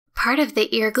part of the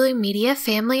Earglue Media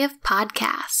family of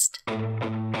podcast.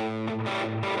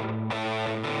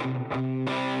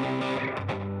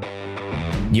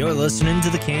 You're listening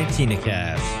to the Cantina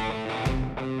Cast,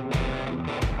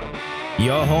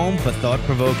 your home for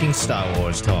thought-provoking Star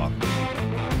Wars talk.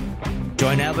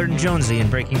 Join Albert and Jonesy in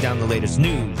breaking down the latest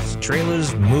news,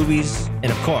 trailers, movies,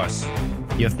 and of course,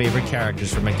 your favorite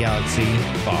characters from a galaxy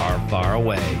far, far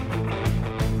away.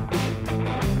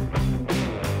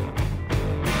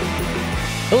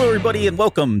 Hello, everybody, and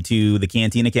welcome to the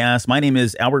Cantina Cast. My name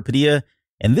is Albert Padilla,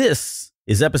 and this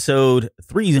is episode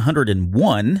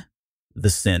 301, The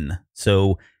Sin.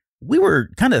 So we were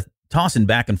kind of tossing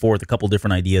back and forth a couple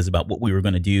different ideas about what we were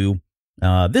going to do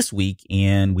this week,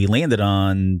 and we landed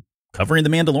on covering The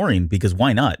Mandalorian, because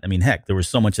why not? I mean, heck, there was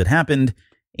so much that happened,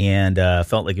 and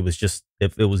felt like it was just,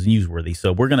 if it was newsworthy.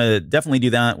 So we're going to definitely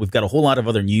do that. We've got a whole lot of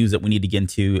other news that we need to get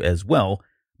into as well.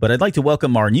 But I'd like to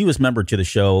welcome our newest member to the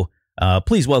show.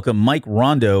 Please welcome Mike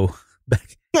Rondo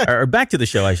back to the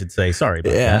show, I should say. Sorry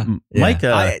about that. Mike,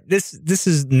 this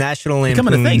is National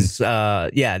Lampoon's.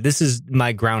 This is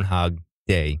my Groundhog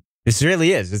Day. This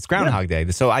really is. It's Groundhog Day.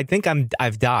 So I think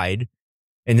I've died,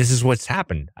 and this is what's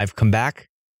happened. I've come back,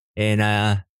 and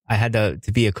I had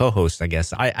to be a co-host, I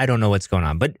guess. I don't know what's going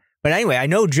on. But anyway, I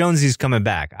know Jonesy's coming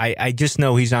back. I just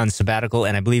know he's on sabbatical,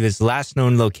 and I believe his last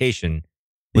known location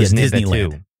was near Disneyland.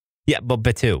 Batu. Yeah, but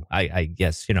Batu, I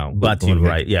guess, you know. Batu,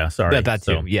 right. Yeah, sorry.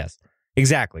 Batu, yes.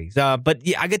 Exactly. But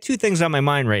yeah, I got two things on my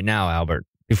mind right now, Albert,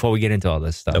 before we get into all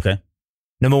this stuff. Okay.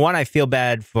 Number one, I feel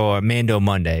bad for Mando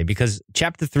Monday, because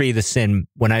Chapter 3, The Sin,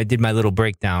 when I did my little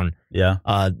breakdown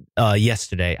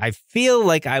yesterday, I feel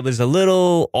like I was a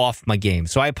little off my game.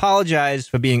 So I apologize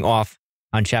for being off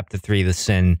on Chapter 3, The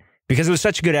Sin, because it was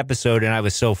such a good episode and I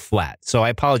was so flat. So I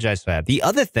apologize for that. The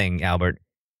other thing, Albert,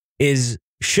 is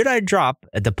should I drop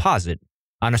a deposit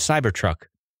on a Cybertruck?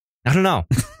 I don't know.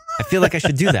 I feel like I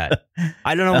should do that.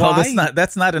 I don't know why.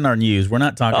 That's not in our news. We're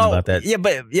not talking about that. Yeah,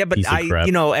 but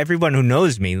everyone who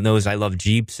knows me knows I love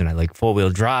Jeeps and I like 4-wheel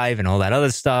drive and all that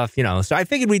other stuff, you know. So I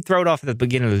figured we'd throw it off at the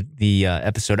beginning of the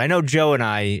episode. I know Joe and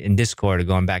I in Discord are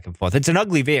going back and forth. It's an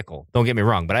ugly vehicle. Don't get me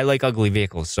wrong, but I like ugly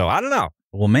vehicles. So I don't know.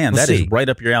 Well, man, that is right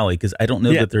up your alley, because I don't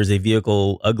know that there's a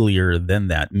vehicle uglier than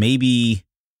that. Maybe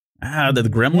the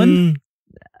Gremlin?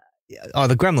 Oh,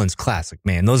 the Gremlin's classic,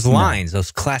 man. Those lines,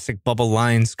 those classic bubble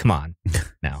lines. Come on,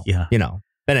 now. You know.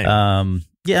 But anyway,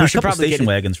 a couple station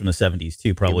wagons from the 70s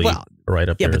too, probably right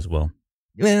up there as well.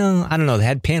 Well, I don't know. They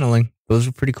had paneling. Those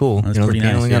were pretty cool. That's pretty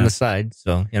paneling on the side.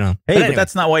 So Hey, but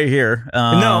that's not why you're here.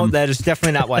 No, that is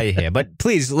definitely not why you're here. But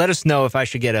please let us know if I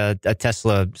should get a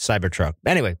Tesla Cybertruck.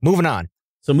 Anyway, moving on.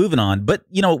 So moving on, but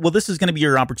this is going to be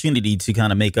your opportunity to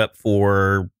kind of make up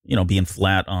for being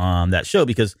flat on that show,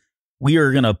 because we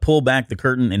are going to pull back the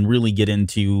curtain and really get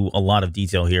into a lot of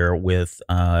detail here with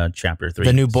Chapter 3.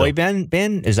 The new boy band?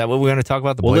 Is that what we're going to talk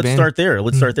about, the boy band? Let's start there.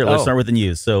 Let's start with the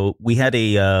news. So we had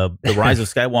the Rise of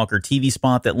Skywalker TV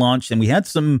spot that launched, and we had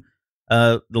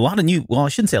a lot of new, well, I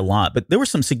shouldn't say a lot, but there were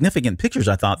some significant pictures,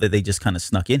 I thought, that they just kind of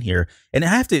snuck in here. And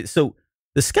so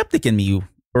the skeptic in me,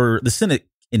 or the cynic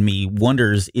in me,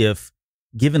 wonders if,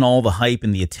 given all the hype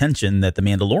and the attention that The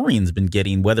Mandalorian's been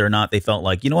getting, whether or not they felt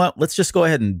like, you know what, let's just go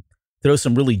ahead and throw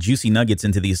some really juicy nuggets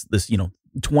into this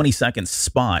 20-second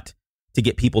spot to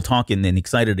get people talking and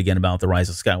excited again about the Rise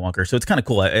of Skywalker. So it's kind of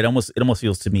cool. It almost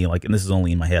feels to me like, and this is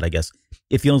only in my head, I guess,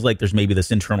 it feels like there's maybe this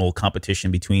internal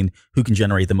competition between who can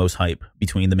generate the most hype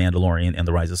between The Mandalorian and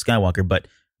the Rise of Skywalker. But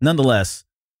nonetheless,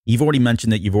 you've already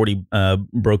mentioned that you've already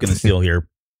broken the seal here.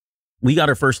 We got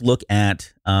our first look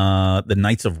at the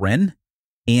Knights of Ren.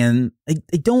 And I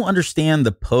don't understand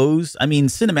the pose. I mean,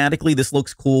 cinematically, this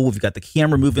looks cool. We've got the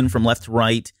camera moving from left to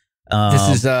right. This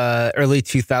is early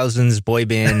 2000s boy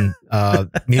band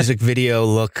music video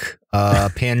look,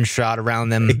 pan shot around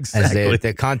them exactly. As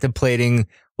they're contemplating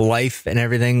life and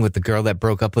everything with the girl that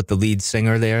broke up with the lead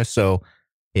singer there. So,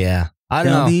 yeah, I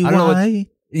don't know.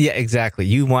 Yeah, exactly.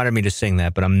 You wanted me to sing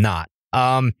that, but I'm not.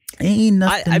 Ain't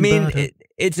nothing. I mean,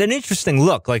 it's an interesting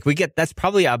look. Like that's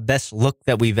probably our best look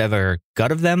that we've ever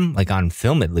got of them, like on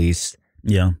film at least.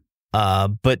 Yeah.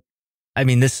 But I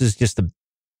mean, this is just a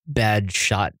bad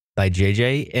shot by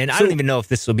JJ, and I don't even know if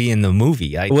this will be in the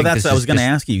movie. That's what I was going to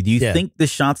ask you. Do you think this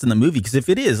shot's in the movie? Because if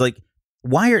it is, like,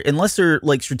 unless they're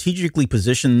like strategically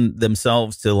position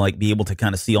themselves to like be able to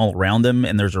kind of see all around them,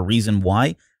 and there's a reason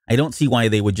why, I don't see why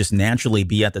they would just naturally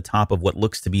be at the top of what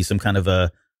looks to be some kind of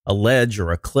a ledge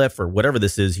or a cliff or whatever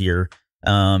this is here.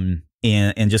 And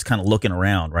just kind of looking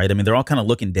around, right? I mean, they're all kind of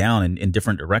looking down in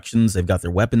different directions. They've got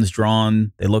their weapons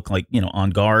drawn. They look like,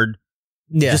 on guard.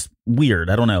 just weird.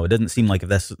 I don't know. It doesn't seem like if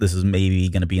this is maybe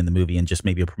going to be in the movie and just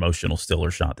maybe a promotional still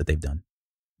or shot that they've done.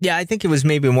 Yeah, I think it was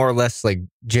maybe more or less like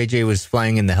JJ was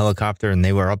flying in the helicopter and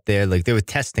they were up there, like they were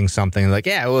testing something. Like,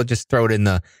 yeah, we'll just throw it in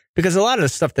because a lot of the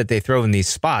stuff that they throw in these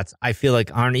spots, I feel like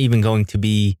aren't even going to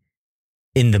be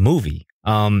in the movie.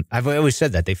 I've always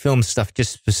said that they film stuff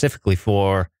just specifically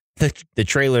for the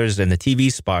trailers and the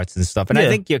TV spots and stuff. And I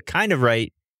think you're kind of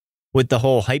right with the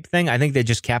whole hype thing. I think they're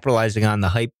just capitalizing on the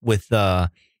hype with the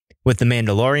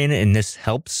Mandalorian, and this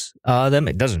helps them.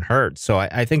 It doesn't hurt. So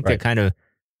I think they're kind of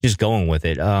just going with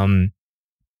it.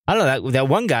 I don't know, that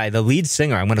one guy, the lead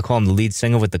singer, I'm going to call him the lead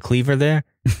singer with the cleaver there.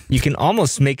 You can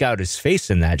almost make out his face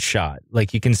in that shot.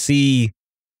 Like you can see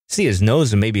his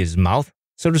nose and maybe his mouth,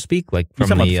 so to speak. Like from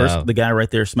the guy right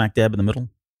there, smack dab in the middle.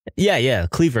 Yeah,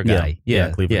 cleaver guy.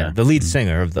 Yeah, cleaver guy. The lead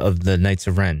singer of the Knights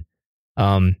of Ren,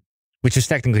 which is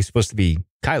technically supposed to be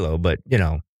Kylo, but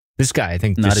this guy I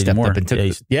think not just anymore. Stepped up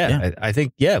and took. I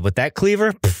think with that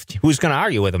cleaver, who's going to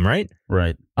argue with him, right?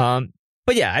 Right.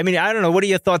 But yeah, I mean, I don't know. What are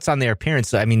your thoughts on their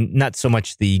appearance? I mean, not so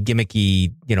much the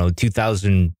gimmicky,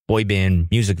 2000 boy band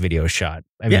music video shot.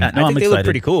 I think excited. They look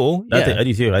pretty cool. I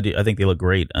do too. I think they look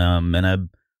great. And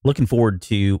I'm looking forward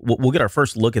to. We'll get our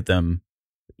first look at them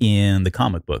in the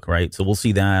comic book, right? So we'll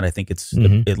see that. I think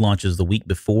it launches the week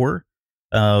before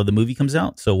the movie comes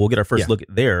out. So we'll get our first look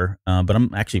at there. But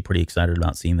I'm actually pretty excited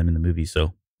about seeing them in the movie.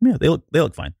 So yeah, they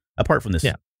look fine. Apart from this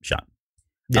shot.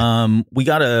 Yeah. We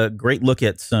got a great look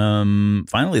at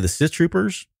finally the Sith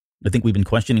Troopers. I think we've been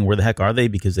questioning where the heck are they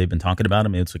because they've been talking about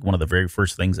them. It's like one of the very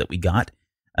first things that we got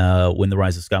when the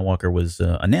Rise of Skywalker was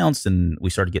announced, and we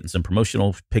started getting some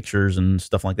promotional pictures and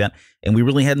stuff like that. And we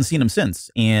really hadn't seen them since.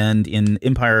 And in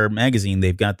Empire magazine,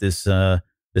 they've got this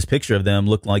picture of them.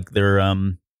 Looks like they're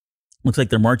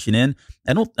marching in.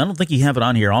 I don't think you have it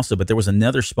on here also, but there was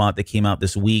another spot that came out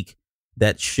this week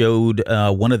that showed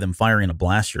one of them firing a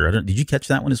blaster. Did you catch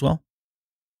that one as well?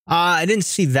 I didn't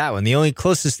see that one. The only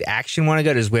closest action one I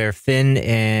got is where Finn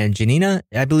and Janina,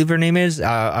 I believe her name is,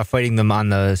 are fighting them on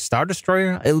the Star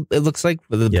Destroyer. It looks like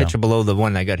with the picture below the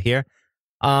one I got here.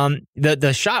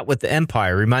 The shot with the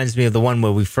Empire reminds me of the one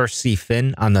where we first see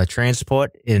Finn on the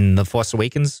transport in The Force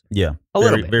Awakens. Yeah, a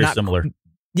little bit, very similar.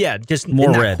 Yeah, just more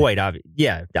not red. Quite obvious.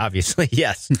 Yeah, obviously,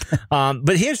 yes.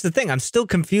 But here's the thing: I'm still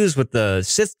confused with the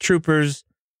Sith troopers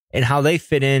and how they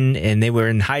fit in. And they were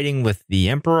in hiding with the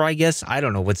Emperor, I guess. I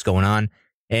don't know what's going on.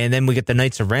 And then we get the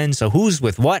Knights of Ren. So who's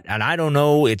with what? And I don't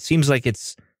know. It seems like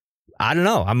I don't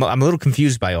know. I'm a little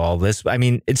confused by all this. I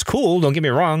mean, it's cool. Don't get me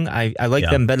wrong. I like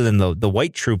them better than the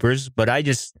white troopers. But I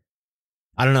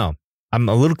don't know. I'm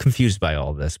a little confused by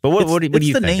all this, but what do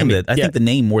you think? I think the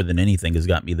name more than anything has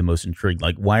got me the most intrigued.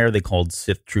 Like, why are they called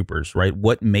Sith troopers, right?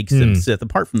 What makes them Sith,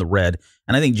 apart from the red?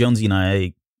 And I think Jonesy and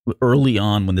I, early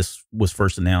on when this was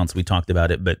first announced, we talked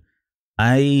about it, but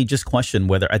I just question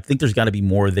whether, I think there's got to be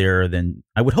more there than,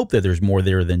 I would hope that there's more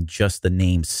there than just the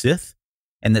name Sith,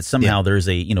 and that somehow there's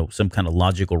some kind of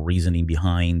logical reasoning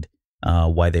behind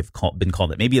why they've been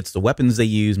called it. Maybe it's the weapons they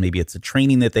use, maybe it's the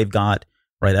training that they've got.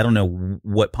 Right, I don't know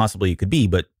what possibly it could be,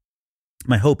 but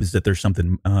my hope is that there's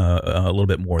something a little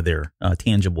bit more there,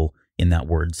 tangible in that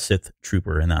word Sith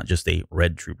trooper, and not just a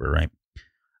red trooper, right?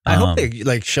 I hope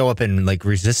they show up in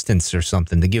Resistance or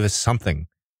something to give us something.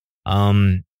 You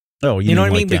know what I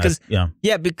mean? Because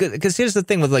because here's the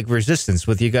thing with Resistance,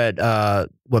 with you got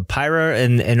Pyra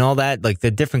and all that, like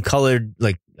the different colored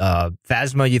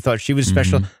Phasma. You thought she was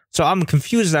special. So I'm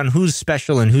confused on who's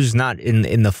special and who's not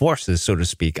in the forces, so to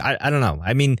speak. I don't know.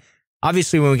 I mean,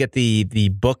 obviously, when we get the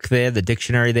book there, the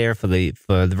dictionary there for the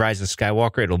Rise of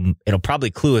Skywalker, it'll probably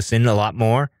clue us in a lot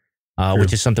more,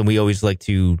 which is something we always like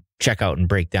to check out and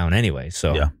break down anyway.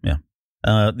 So yeah.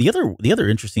 The other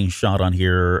interesting shot on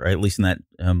here, or at least in that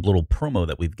little promo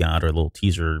that we've got, or little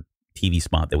teaser TV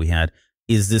spot that we had,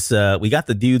 is this. We got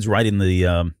the dudes right in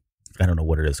the. I don't know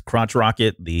what it is. Crotch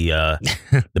rocket, the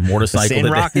motorcycle, sand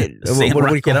rocket. Sand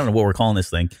rocket. I don't know what we're calling this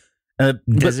thing.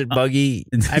 Desert buggy.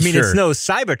 I mean, it's no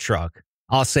Cybertruck.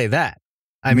 I'll say that.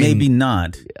 I mean, maybe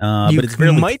not, but it's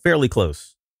fairly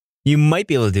close. You might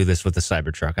be able to do this with the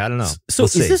Cybertruck. I don't know. So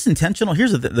is this intentional?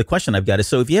 Here's the question I've got is,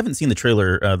 so if you haven't seen the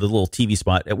trailer, the little TV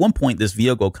spot, at one point this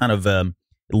vehicle kind of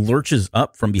lurches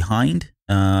up from behind,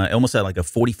 almost at like a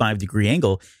 45-degree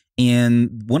angle.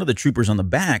 And one of the troopers on the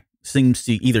back seems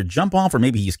to either jump off or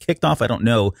maybe he's kicked off. I don't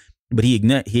know. But he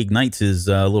ignites his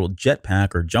little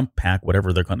jetpack or jump pack,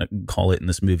 whatever they're going to call it in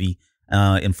this movie,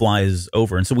 and flies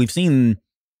over. And so we've seen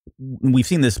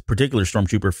this particular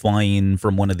stormtrooper flying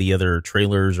from one of the other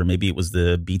trailers, or maybe it was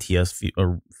the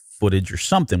BTS footage or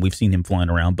something. We've seen him flying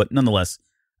around. But nonetheless,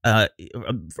 I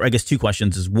guess two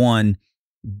questions is, one,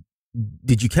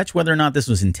 did you catch whether or not this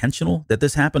was intentional that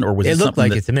this happened, or was it looked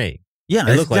like it to me? Yeah,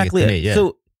 it looked exactly like it to me. Yeah.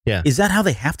 So yeah. Is that how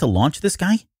they have to launch this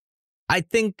guy? I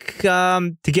think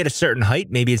to get a certain height,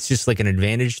 maybe it's just like an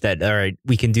advantage that, all right,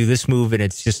 we can do this move and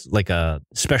it's just like a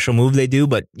special move they do.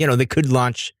 But, they could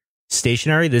launch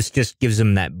stationary. This just gives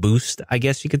them that boost, I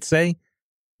guess you could say,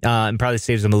 and probably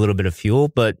saves them a little bit of fuel.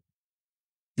 But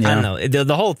I don't know.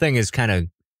 The whole thing is kind of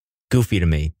goofy to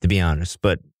me, to be honest.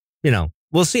 But,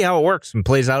 we'll see how it works and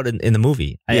plays out in the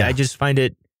movie. I just find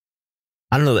it,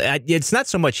 I don't know. It's not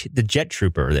so much the jet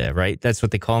trooper there, right? That's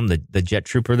what they call him, the jet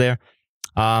trooper there.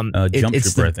 Jump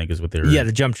trooper, I think, is what they're. Yeah,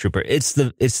 the jump trooper. It's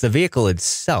the vehicle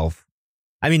itself.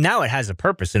 I mean, now it has a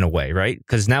purpose in a way, right?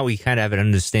 Because now we kind of have an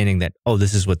understanding that,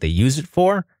 this is what they use it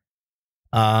for.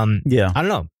 I don't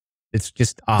know. It's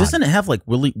just odd. Doesn't it have like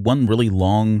one really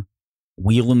long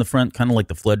wheel in the front, kind of like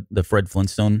the Fred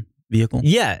Flintstone vehicle?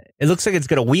 Yeah, it looks like it's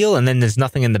got a wheel and then there's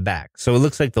nothing in the back. So it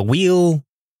looks like the wheel.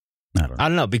 I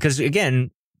don't know because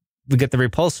again, we get the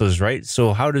repulsors, right?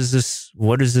 So what is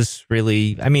this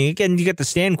really? I mean, again, you get the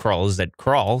stand crawlers that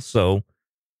crawl, so.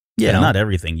 Yeah, not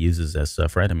everything uses that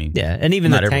stuff, right? I mean. Yeah, and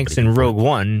even the tanks in Rogue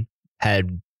One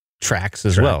had tracks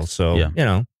as well, so,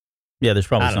 Yeah, there's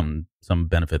probably some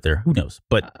benefit there. Who knows?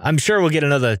 But I'm sure we'll get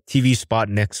another TV spot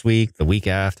next week, the week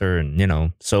after,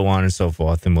 and, so on and so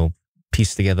forth, and we'll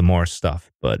piece together more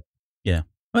stuff, but. Yeah.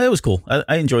 Well, it was cool.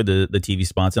 I enjoyed the TV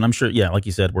spots, and I'm sure, like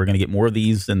you said, we're going to get more of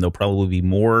these, and there'll probably be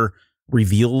more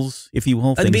reveals, if you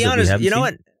will. To be honest, you know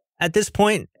what? At this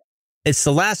point, it's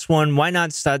the last one. Why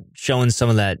not start showing some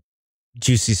of that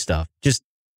juicy stuff? Just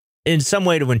in some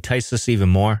way to entice us even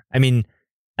more. I mean,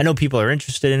 I know people are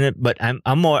interested in it, but I'm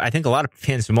more. I think a lot of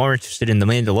fans are more interested in the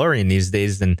Mandalorian these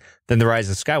days than the Rise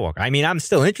of Skywalker. I mean, I'm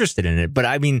still interested in it, but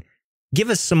I mean, give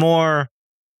us some more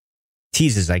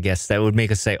teases, I guess, that would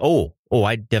make us say, oh,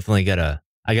 I definitely gotta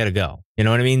go. You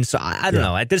know what I mean? So I don't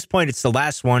know. At this point, it's the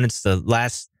last one. It's the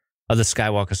last of the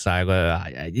Skywalker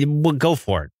saga. We'll go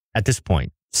for it at this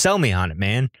point. Sell me on it,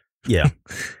 man. Yeah.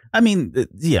 I mean,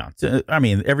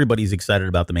 everybody's excited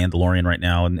about the Mandalorian right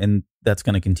now, and that's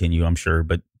going to continue, I'm sure.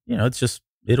 But, it's just,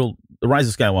 the Rise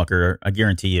of Skywalker, I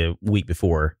guarantee you, a week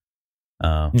before,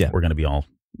 we're going to be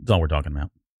it's all we're talking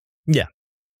about. Yeah.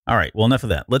 All right. Well, enough of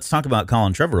that. Let's talk about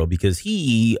Colin Trevorrow, because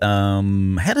he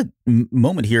had a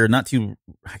moment here,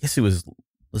 I guess it was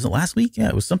it last week? Yeah,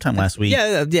 it was sometime last week.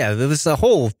 Yeah. There was a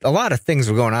lot of things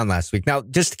were going on last week. Now,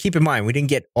 just to keep in mind, we didn't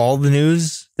get all the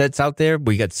news that's out there.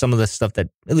 We got some of the stuff that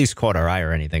at least caught our eye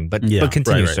or anything. But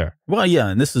continue, right. Sir. Well, yeah,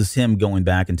 and this is him going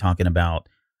back and talking about,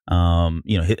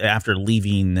 after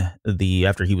leaving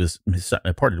after he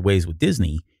parted ways with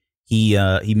Disney.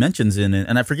 He mentions and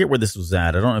I forget where this was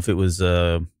at. I don't know if it was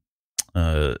an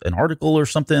article or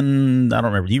something. I don't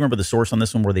remember. Do you remember the source on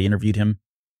this one where they interviewed him?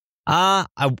 I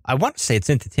want to say it's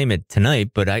Entertainment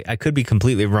Tonight, but I could be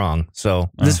completely wrong. So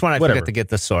this one I forgot to get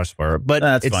the source for. But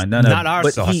that's it's fine. not our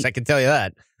source. I can tell you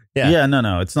that. Yeah.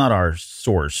 No, it's not our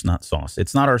source. Not sauce.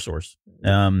 It's not our source.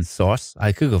 Sauce.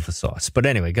 I could go for sauce, but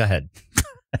anyway, go ahead.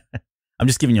 I'm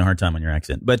just giving you a hard time on your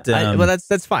accent, but well,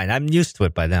 that's fine. I'm used to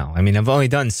it by now. I mean, I've only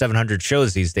done 700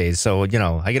 shows these days, so I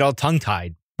get all tongue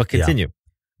tied. But continue. Yeah.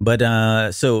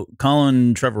 But so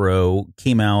Colin Trevorrow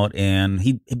came out, and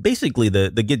he basically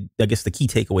I guess the key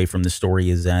takeaway from this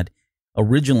story is that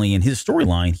originally in his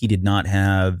storyline he did not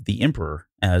have the Emperor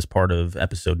as part of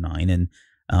Episode 9, and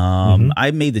I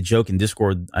made the joke in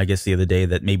Discord, I guess, the other day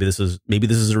that maybe this is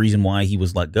the reason why he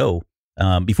was let go.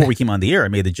 Before we came on the air, I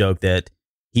made the joke that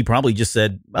he probably just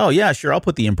said, "Oh yeah, sure, I'll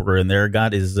put the Emperor in there."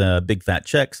 Got his big fat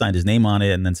check, signed his name on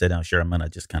it, and then said, "Oh sure, I'm gonna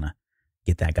just kind of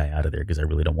get that guy out of there because I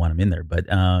really don't want him in there."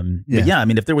 But I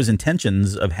mean, if there was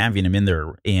intentions of having him in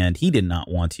there and he did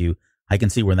not want to, I can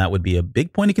see where that would be a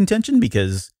big point of contention,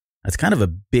 because that's kind of a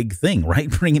big thing, right?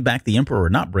 Bringing back the Emperor or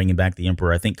not bringing back the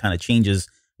Emperor, I think kind of changes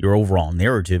your overall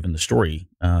narrative in the story.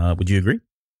 Would you agree?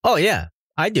 Oh yeah,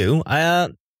 I do.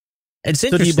 It's interesting.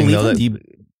 So do you believe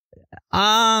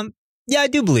him? Yeah, I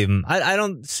do believe him. I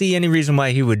don't see any reason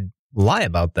why he would lie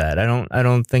about that. I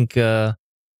don't think. I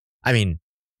mean,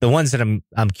 the ones that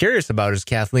I'm curious about is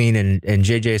Kathleen and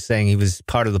JJ saying he was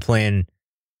part of the plan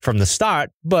from the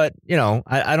start. But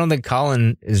I don't think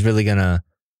Colin is really gonna.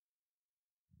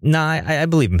 No, I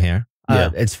believe him here.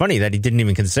 It's funny that he didn't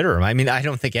even consider him. I mean, I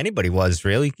don't think anybody was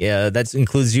really. That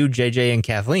includes you, JJ, and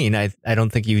Kathleen. I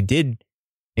don't think you did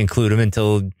include him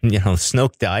until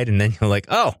Snoke died, and then you're like,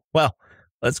 oh well.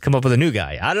 Let's come up with a new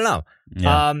guy. I don't know.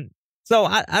 Yeah. So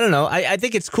I don't know. I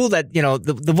think it's cool that,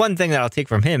 the one thing that I'll take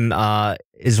from him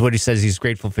is what he says. He's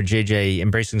grateful for JJ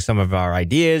embracing some of our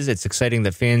ideas. It's exciting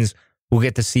that fans will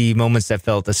get to see moments that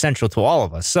felt essential to all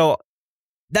of us. So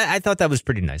I thought that was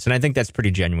pretty nice. And I think that's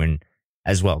pretty genuine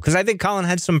as well. Because I think Colin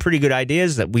had some pretty good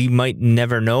ideas that we might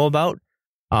never know about.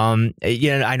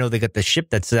 I know they got the ship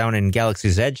that's down in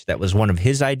Galaxy's Edge. That was one of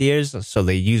his ideas. So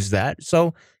they used that.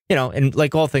 So, and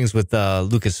like all things with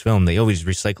Lucasfilm, they always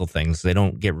recycle things. They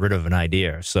don't get rid of an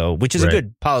idea. So, which is a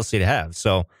good policy to have.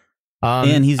 So,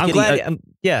 and he's I'm glad.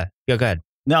 Go ahead.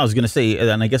 No, I was going to say,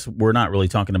 and I guess we're not really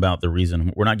talking about the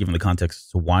reason. We're not giving the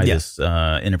context to why this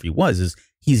interview is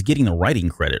he's getting a writing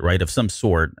credit, right, of some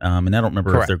sort. And I don't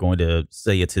remember if they're going to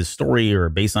say it's his story or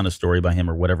based on a story by him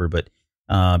or whatever, but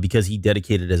because he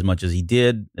dedicated as much as he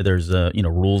did, there's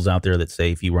rules out there that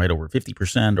say if you write over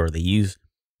 50% or they use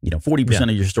 40%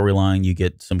 of your storyline, you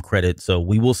get some credit. So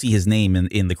we will see his name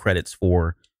in the credits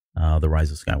for the Rise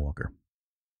of Skywalker,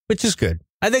 which is good.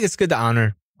 I think it's good to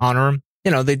honor him.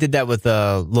 They did that with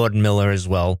Lord and Miller as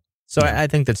well. So I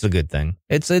think that's a good thing.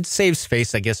 It saves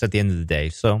face, I guess, at the end of the day.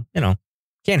 So,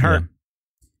 can't hurt.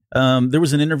 Yeah. There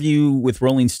was an interview with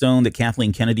Rolling Stone that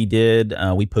Kathleen Kennedy did.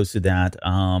 We posted that.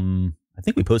 I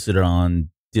think we posted it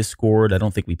on Discord. I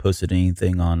don't think we posted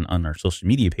anything on our social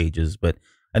media pages.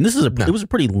 And this is it was a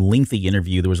pretty lengthy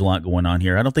interview. There was a lot going on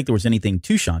here. I don't think there was anything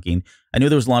too shocking. I know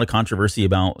there was a lot of controversy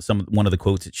about one of the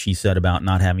quotes that she said about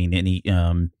not having any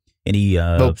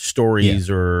stories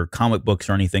or comic books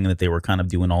or anything, that they were kind of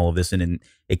doing all of this. And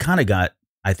it kind of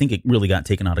I think it really got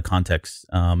taken out of context.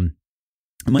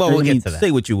 We'll get to that. Say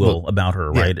what you will about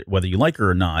her, right? Whether you like her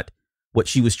or not. What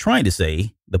she was trying to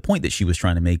say, the point that she was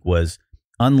trying to make was,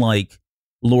 unlike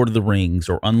Lord of the Rings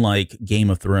or unlike Game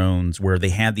of Thrones, where they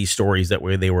had these stories that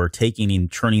where they were taking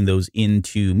and turning those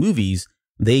into movies,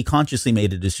 they consciously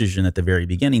made a decision at the very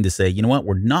beginning to say, you know what,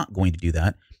 we're not going to do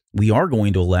that. We are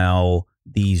going to allow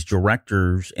these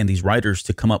directors and these writers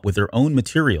to come up with their own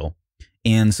material.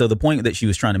 And so the point that she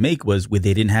was trying to make was they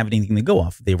didn't have anything to go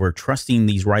off. They were trusting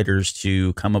these writers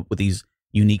to come up with these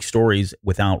unique stories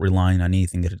without relying on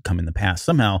anything that had come in the past.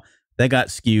 Somehow that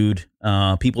got skewed.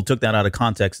 People took that out of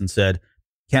context and said,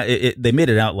 they made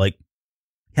it out like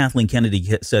Kathleen Kennedy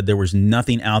said there was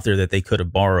nothing out there that they could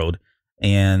have borrowed.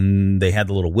 And they had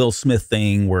the little Will Smith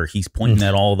thing where he's pointing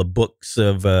at all the books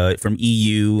of from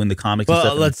EU and the comics.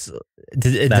 Well, and stuff.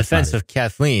 In defense of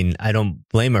Kathleen, I don't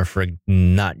blame her for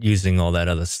not using all that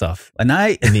other stuff. And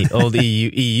in the old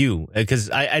EU, because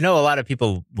I know a lot of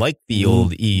people like the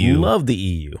old EU, love the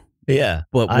EU. Yeah,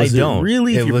 but I don't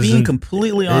really. If you're being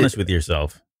completely honest with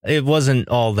yourself, it wasn't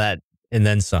all that, and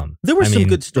then some. There were some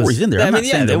good stories in there. I'm not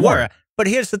saying there were. But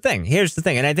here's the thing.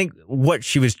 And I think what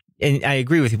she was, and I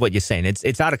agree with what you're saying.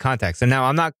 It's out of context. And now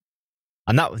I'm not.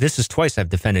 This is twice I've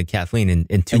defended Kathleen in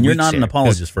 2 weeks. And you're not an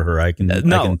apologist for her. I can tell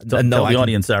the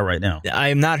audience that right now. I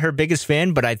am not her biggest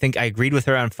fan, but I think I agreed with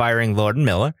her on firing Lord and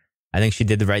Miller. I think she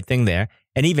did the right thing there.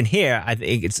 And even here, I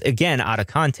think it's again out of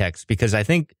context, because I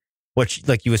think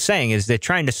like you were saying, is they're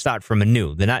trying to start from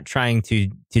anew. They're not trying to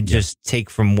just take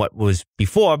from what was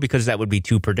before, because that would be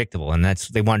too predictable. And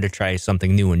they wanted to try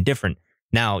something new and different.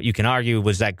 Now, you can argue,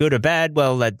 was that good or bad?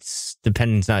 Well, that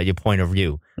depends on your point of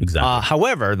view. Exactly.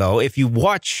 However, though, if you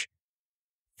watch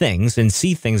things and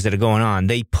see things that are going on,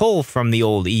 they pull from the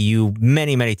old EU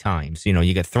many, many times.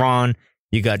 You got Thrawn,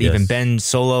 you got even Ben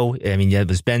Solo. I mean, it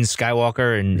was Ben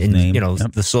Skywalker and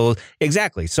the Solo.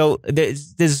 Exactly. So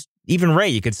there's even Rey,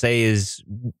 you could say, is,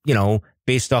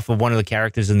 based off of one of the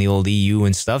characters in the old EU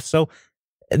and stuff. So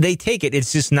they take it.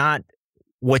 It's just not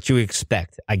what you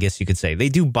expect, I guess you could say. They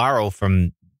do borrow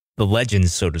from the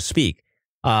legends, so to speak.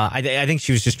 I think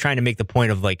she was just trying to make the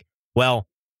point of like, well,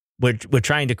 we're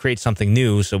trying to create something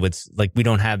new, so it's like we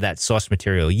don't have that source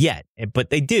material yet. But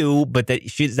they do, but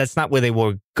that's not where they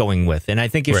were going with. And I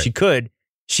think if she could,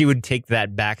 she would take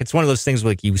that back. It's one of those things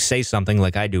where, like, you say something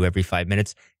like I do every 5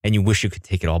 minutes, and you wish you could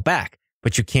take it all back,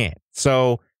 but you can't.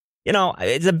 So,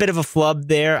 it's a bit of a flub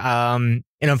there.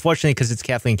 And unfortunately, because it's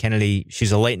Kathleen Kennedy,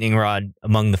 she's a lightning rod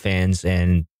among the fans,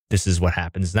 and this is what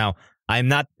happens. Now, I'm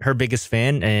not her biggest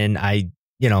fan, and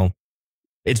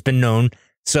it's been known.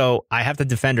 So I have to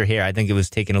defend her here. I think it was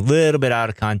taken a little bit out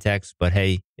of context, but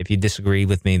hey, if you disagree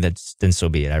with me, then so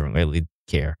be it. I don't really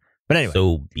care. But anyway,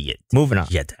 so be it. Moving on.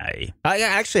 Jedi.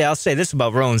 I'll say this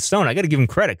about Rolling Stone. I got to give him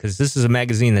credit, because this is a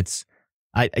magazine that's,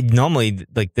 I normally,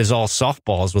 like, there's all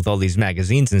softballs with all these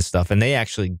magazines and stuff, and they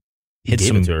actually hit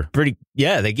some pretty,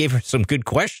 they gave her some good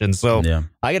questions. So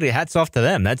I got to hats off to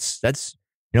them. That's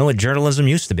what journalism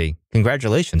used to be.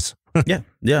 Congratulations. Well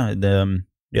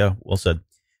said.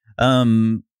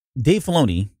 Dave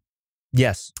Filoni,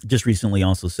 just recently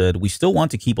also said, we still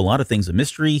want to keep a lot of things a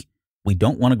mystery. We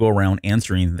don't want to go around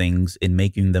answering things and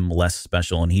making them less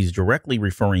special. And he's directly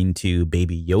referring to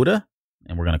Baby Yoda,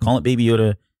 and we're going to call it Baby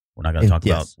Yoda. We're not going to talk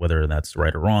about whether that's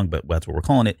right or wrong, but that's what we're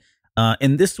calling it.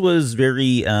 And this was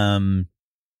very. Now,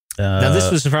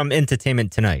 this was from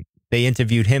Entertainment Tonight. They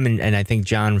interviewed him and I think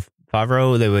Jon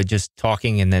Favreau. They were just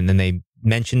talking, and then they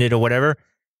mentioned it or whatever.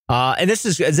 And this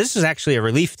is actually a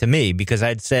relief to me because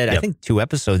I'd said, I think 2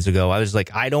 episodes ago, I was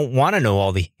like, I don't want to know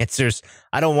all the answers.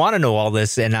 I don't want to know all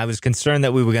this. And I was concerned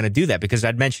that we were going to do that because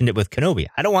I'd mentioned it with Kenobi.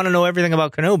 I don't want to know everything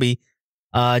about Kenobi.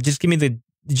 Just give me the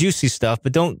juicy stuff,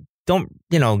 but don't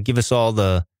give us all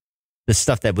the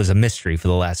stuff that was a mystery for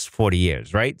the last 40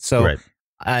 years, right? So,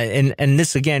 and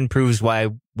this again proves why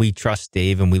we trust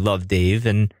Dave and we love Dave.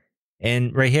 And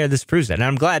right here, this proves that. And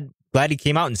I'm glad he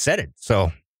came out and said it.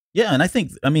 So. Yeah, and I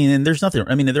think, and there's nothing,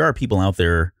 there are people out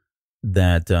there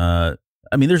that, you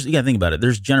gotta think about it.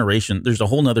 There's a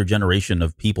whole nother generation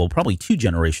of people, probably 2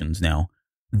 generations now,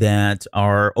 that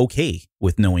are okay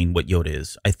with knowing what Yoda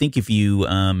is. I think if you,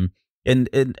 and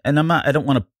I don't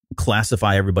want to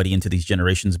classify everybody into these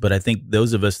generations, but I think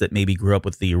those of us that maybe grew up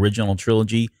with the original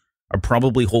trilogy are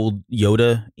probably hold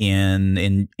Yoda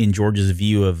in George's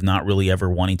view of not really ever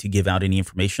wanting to give out any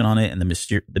information on it and the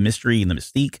mystery and the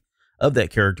mystique of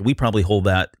that character. We probably hold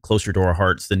that closer to our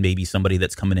hearts than maybe somebody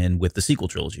that's coming in with the sequel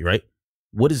trilogy, right?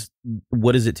 What is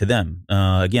it to them?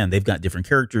 Again, they've got different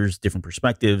characters, different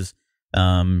perspectives.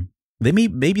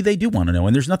 Maybe they do want to know,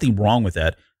 and there's nothing wrong with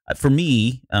that. For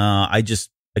me,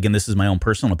 again, this is my own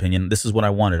personal opinion. This is what I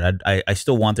wanted. I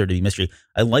still want there to be mystery.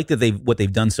 I like that what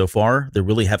they've done so far. They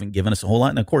really haven't given us a whole lot,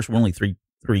 and of course, we're only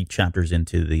three chapters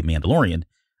into the Mandalorian.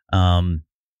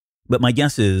 But my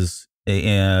guess is.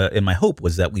 And my hope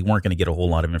was that we weren't going to get a whole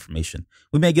lot of information.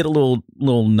 We may get a little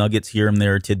nuggets here and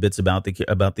there, tidbits about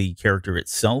the character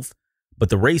itself, but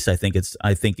the race, I think it's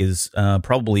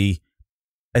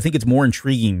more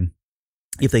intriguing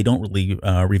if they don't really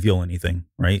reveal anything,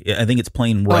 right? I think it's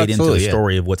playing right into the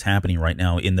story of what's happening right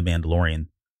now in the Mandalorian.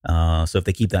 So if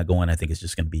they keep that going, I think it's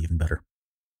just going to be even better.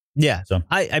 Yeah. So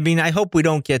I hope we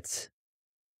don't get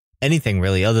anything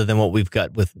really other than what we've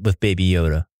got with Baby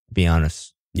Yoda. To be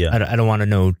honest. Yeah, I don't want to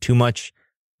know too much.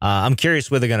 I'm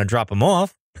curious where they're going to drop him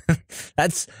off.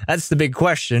 That's the big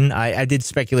question. I did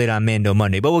speculate on Mando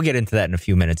Monday, but we'll get into that in a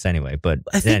few minutes anyway. But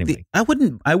anyway, I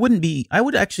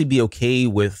would actually be okay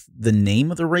with the name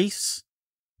of the race.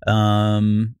 I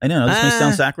know this may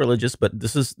sound sacrilegious, but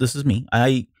this is me.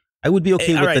 I would be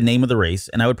okay with the name of the race,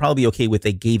 and I would probably be okay with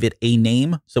they gave it a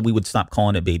name, so we would stop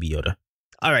calling it Baby Yoda.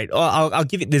 All right, I'll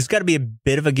give you. There's got to be a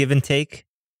bit of a give and take.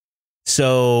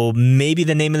 So maybe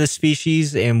the name of the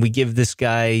species, and we give this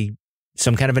guy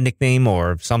some kind of a nickname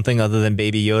or something other than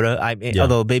Baby Yoda.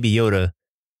 Although Baby Yoda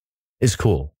is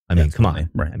cool. Come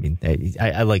on. Right.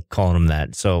 I like calling him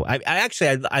that. So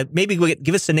I maybe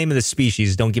give us the name of the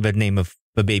species. Don't give a name of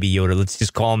a Baby Yoda. Let's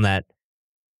just call him that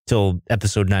till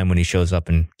episode 9 when he shows up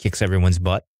and kicks everyone's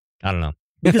butt. I don't know.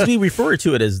 Because we refer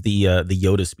to it as the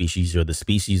Yoda species or the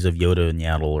species of Yoda and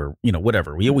Yaddle or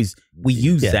whatever. We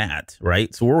use that,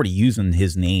 right? So we're already using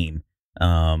his name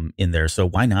in there. So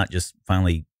why not just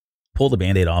finally pull the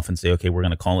Band-Aid off and say, okay, we're going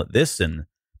to call it this, and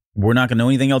we're not going to know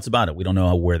anything else about it. We don't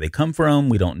know where they come from.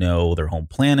 We don't know their home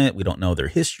planet. We don't know their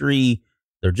history.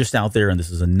 They're just out there, and this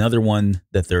is another one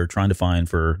that they're trying to find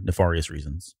for nefarious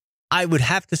reasons. I would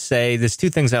have to say there's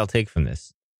 2 things I'll take from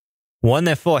this. 1,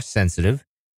 they're force sensitive.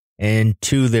 And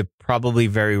 2, they're probably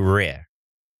very rare.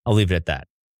 I'll leave it at that.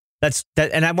 That's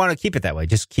that, and I want to keep it that way.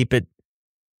 Just keep it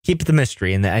the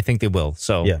mystery, and I think they will.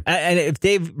 So, and if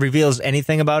Dave reveals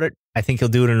anything about it, I think he'll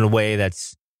do it in a way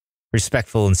that's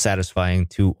respectful and satisfying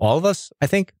to all of us. I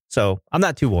think so. I'm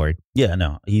not too worried. Yeah,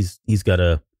 no, he's got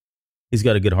a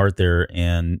good heart there,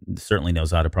 and certainly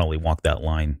knows how to probably walk that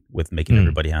line with making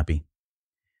everybody happy.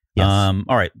 Yes.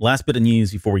 All right. Last bit of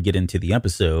news before we get into the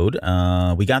episode.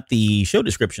 We got the show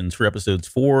descriptions for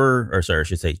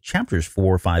chapters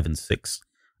 4, 5, and 6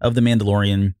 of The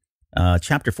Mandalorian.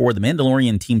 Chapter 4, The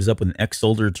Mandalorian teams up with an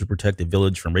ex-soldier to protect a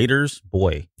village from raiders.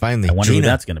 Boy, finally, I wonder who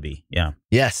that's going to be. Yeah.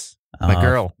 Yes. My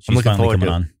girl. I'm looking forward to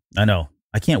it. I know.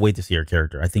 I can't wait to see her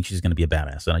character. I think she's going to be a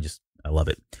badass, and I love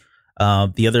it.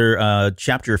 The other,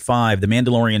 chapter 5, The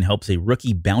Mandalorian helps a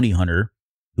rookie bounty hunter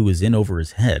who is in over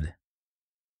his head.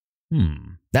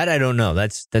 That I don't know.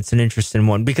 That's an interesting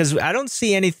one because I don't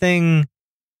see anything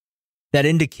that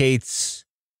indicates,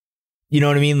 you know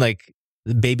what I mean? Like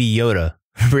Baby Yoda,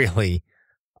 really.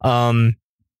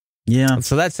 Yeah.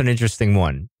 So that's an interesting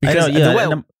one. Because go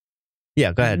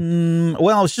ahead.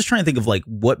 Well, I was just trying to think of like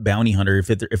what bounty hunter,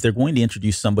 if they're going to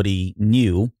introduce somebody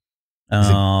new,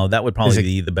 that would probably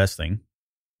be the best thing.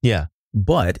 Yeah.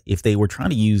 But if they were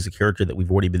trying to use a character that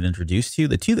we've already been introduced to,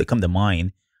 the 2 that come to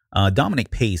mind,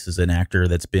 Dominic Pace is an actor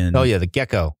that's been... Oh, yeah, the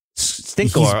Gecko.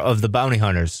 Stinkor of the Bounty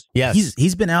Hunters. Yes.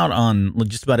 He's been out on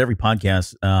just about every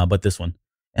podcast but this one.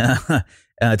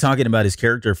 talking about his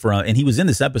character and he was in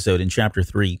this episode in chapter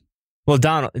 3. Well,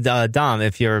 Dom,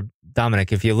 if you're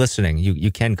listening,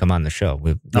 you can come on the show.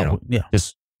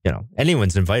 Just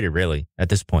anyone's invited really at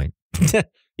this point.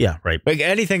 Yeah, right. Like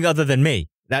anything other than me.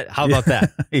 How about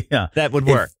that? Yeah, that would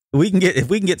work. If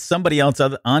we can get somebody else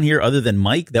on here other than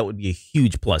Mike, that would be a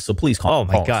huge plus. So please call. Oh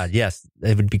my God, yes,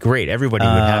 it would be great. Everybody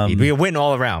would happy. We win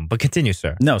all around. But continue,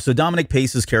 sir. No, so Dominic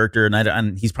Pace's character,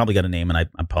 and he's probably got a name, and I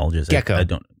apologize. Gecko.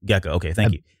 Gecko. Okay,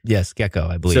 thank you. Yes, Gecko.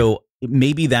 I believe. So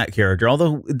maybe that character,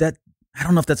 although I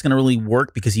don't know if that's going to really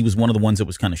work because he was one of the ones that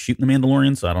was kind of shooting the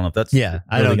Mandalorian. So I don't know if that's really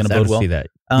going to bode well. See that.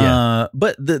 Yeah.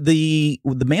 But the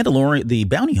Mandalorian, the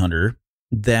bounty hunter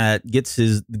that gets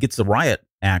the riot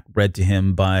act read to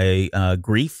him by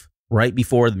Grief right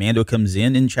before the Mando comes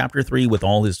in chapter 3 with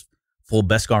all his full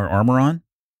Beskar armor on.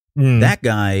 That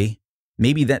guy,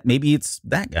 maybe it's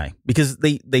that guy because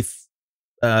they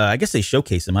I guess they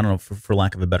showcase him. I don't know for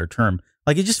lack of a better term.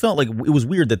 Like it just felt like it was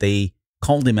weird that they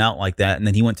called him out like that, and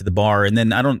then he went to the bar, and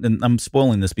then I'm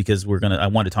spoiling this because I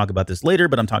want to talk about this later,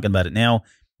 but I'm talking about it now.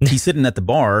 He's sitting at the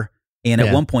bar, and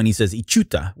at one point he says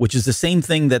 "Ichuta," which is the same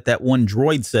thing that one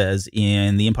droid says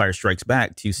in The Empire Strikes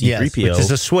Back to C-3PO, which is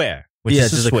a swear.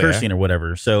 It's just a cursing or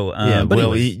whatever. So, but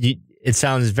anyway. It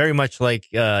sounds very much like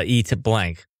E to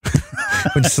blank.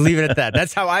 We'll just leave it at that.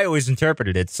 That's how I always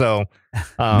interpreted it. So,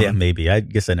 yeah, maybe. I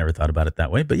guess I never thought about it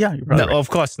that way, but yeah, you're probably right. Of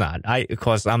course not.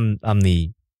 I'm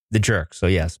the jerk. So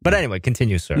yes, but anyway,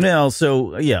 continue, sir. Well,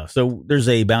 so there's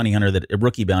a bounty hunter a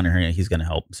rookie bounty hunter. He's going to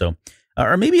help. So,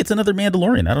 or maybe it's another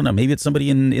Mandalorian. I don't know. Maybe it's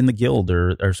somebody in the guild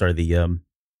or sorry,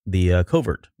 the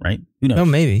covert, right? Who knows? Oh,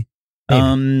 maybe.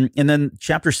 And then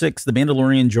chapter 6, the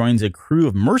Mandalorian joins a crew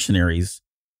of mercenaries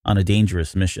on a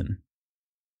dangerous mission.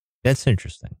 That's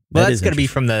interesting. Well, that's going to be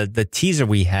from the teaser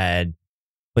we had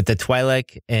with the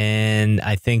Twi'lek, and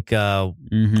I think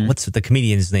what's the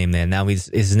comedian's name there? Now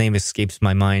his name escapes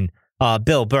my mind.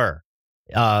 Bill Burr.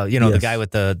 The guy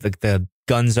with the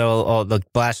guns, all the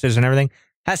blasters and everything,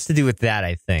 has to do with that,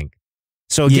 I think.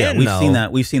 So again,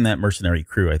 we've seen that mercenary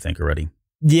crew, I think, already.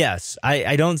 Yes,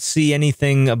 I don't see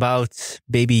anything about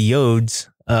Baby Yodes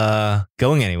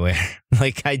going anywhere.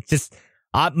 Like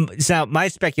now my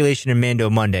speculation in Mando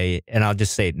Monday, and I'll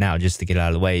just say it now just to get it out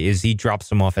of the way, is he drops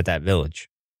them off at that village.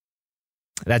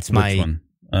 That's Which one?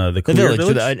 The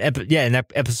village? In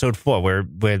episode 4, where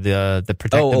the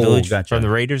protect the village from the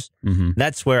Raiders. Mm-hmm.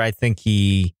 That's where I think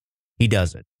he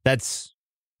does it. That's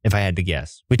if I had to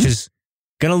guess, which is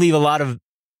gonna leave a lot of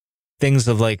things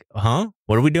of like, what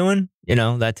are we doing?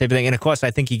 That type of thing. And of course,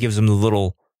 I think he gives him the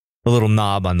little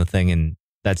knob on the thing, and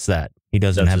that's that. He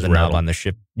doesn't have the knob on the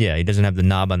ship. Yeah, he doesn't have the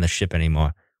knob on the ship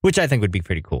anymore, which I think would be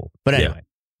pretty cool. But anyway.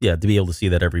 Yeah, to be able to see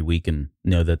that every week and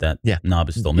know that knob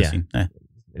is still missing. Yeah,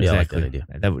 exactly. I like that idea.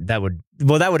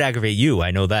 That would aggravate you.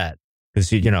 I know that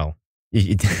because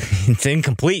it's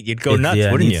incomplete. You'd go nuts,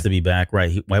 wouldn't you? It needs to be back,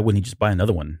 right? Why wouldn't he just buy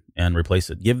another one and replace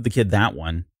it? Give the kid that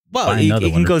one. Well,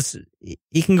 he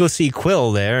can go see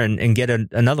Quill there and get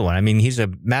another one. I mean, he's a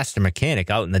master mechanic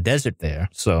out in the desert there.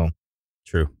 So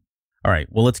true. All right.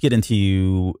 Well, let's get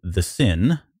into the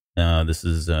sin. This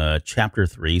is chapter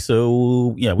 3.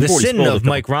 So yeah, the sin of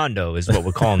Mike Rondo is what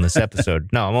we're calling this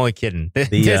episode. No, I'm only kidding.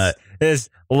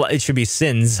 It should be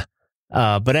sins.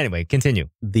 But anyway, continue.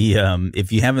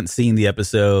 If you haven't seen the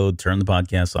episode, turn the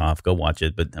podcast off. Go watch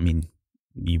it. But I mean,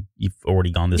 you've already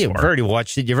gone this far. You've already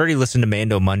watched it. You've already listened to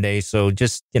Mando Monday. So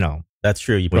just that's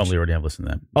true. You probably already have listened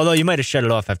to that. Although you might have shut it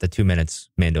off after 2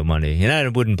 minutes, Mando Monday, and I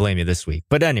wouldn't blame you this week.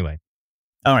 But anyway.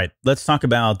 All right, let's talk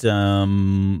about.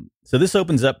 So this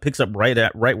picks up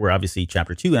right where obviously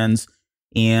chapter 2 ends,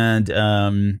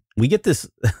 and we get this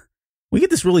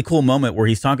really cool moment where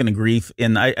he's talking to Grief,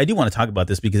 and I do want to talk about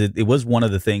this because it was one of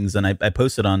the things, and I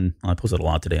posted a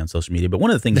lot today on social media, but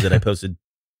one of the things that I posted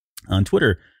on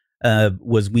Twitter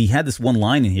was we had this one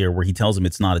line in here where he tells him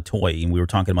it's not a toy, and we were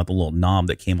talking about the little knob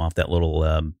that came off that little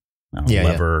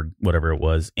lever, or whatever it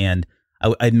was, and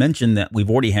I mentioned that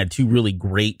we've already had 2 really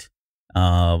great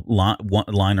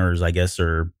liners, I guess,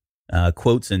 or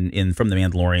quotes in from The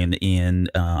Mandalorian in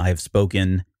I Have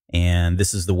Spoken, and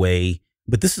This Is the Way.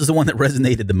 But this is the one that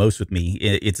resonated the most with me.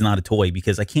 It's not a toy,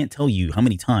 because I can't tell you how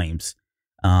many times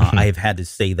I have had to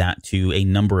say that to a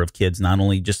number of kids, not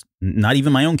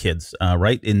even my own kids,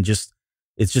 right? And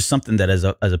it's just something that as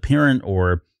a parent,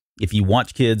 or if you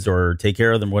watch kids or take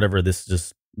care of them, whatever, this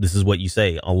is what you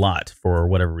say a lot for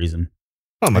whatever reason.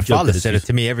 Well, my father said it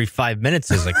to me every 5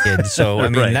 minutes as a kid. So, I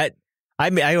mean, right.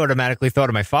 I automatically thought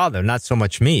of my father, not so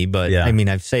much me, but I mean,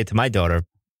 I say it to my daughter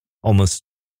almost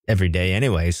every day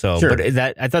anyway. So, sure. But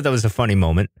I thought that was a funny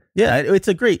moment. Yeah, it's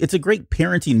a great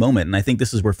parenting moment. And I think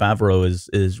this is where Favreau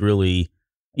is really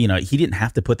he didn't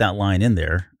have to put that line in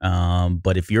there.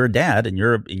 But if you're a dad and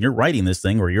you're writing this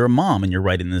thing, or you're a mom and you're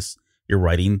writing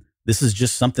this is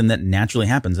just something that naturally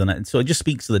happens. And so it just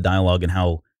speaks to the dialogue and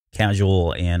how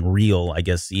casual and real, I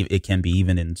guess, it can be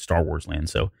even in Star Wars land.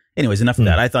 So anyways, enough of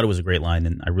that. I thought it was a great line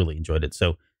and I really enjoyed it.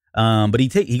 So, but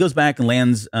he goes back and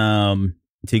lands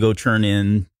to go turn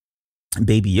in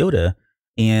Baby Yoda.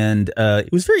 And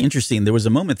it was very interesting. There was a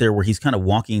moment there where he's kind of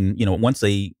walking, once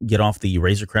they get off the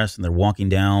Razor Crest and they're walking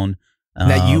down.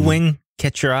 That U-Wing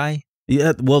catch your eye?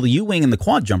 Yeah, well, the U-Wing and the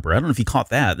quad jumper. I don't know if you caught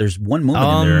that. There's one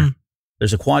moment in there.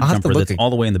 There's a quad jumper that's all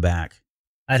the way in the back.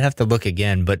 I'd have to look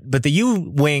again. But the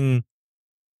U-Wing,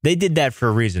 they did that for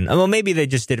a reason. Well, maybe they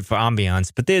just did it for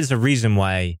ambiance, but there's a reason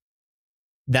why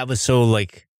that was so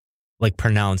like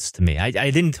pronounced to me.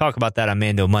 I didn't talk about that on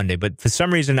Mando Monday, but for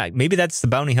some reason, maybe that's the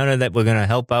bounty hunter that we're going to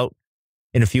help out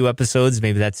in a few episodes.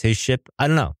 Maybe that's his ship. I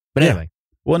don't know. But anyway.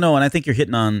 Well, no, and I think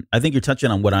you're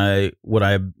touching on what I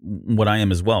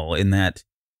am as well, in that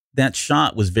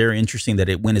shot was very interesting, that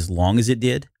it went as long as it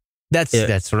did. That's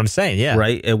what I'm saying. Yeah.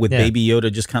 Right. With Baby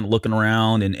Yoda just kind of looking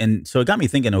around. And so it got me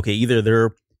thinking, okay, either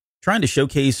they're trying to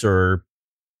showcase or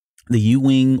the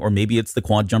U-Wing, or maybe it's the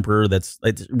quad jumper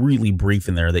it's really brief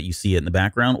in there that you see it in the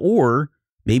background, or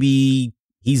maybe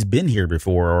he's been here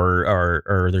before,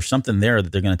 or there's something there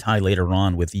that they're going to tie later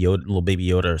on with Yoda, little Baby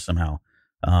Yoda somehow.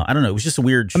 I don't know. It was just a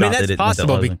weird shot. That's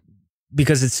possible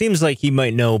because it seems like he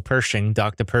might know Pershing,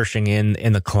 Dr. Pershing,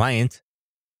 in the client.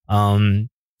 So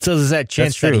there's that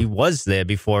chance that he was there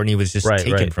before and he was just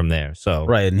taken from there.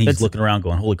 So and he's looking around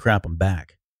going, "Holy crap, I'm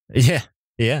back!" Yeah.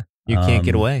 You can't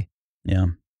get away. Yeah.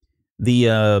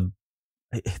 The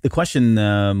question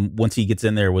once he gets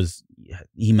in there was,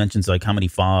 he mentions like how many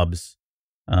fobs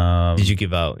did you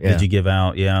give out? Did you give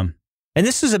out? Yeah. And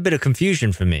this was a bit of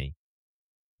confusion for me.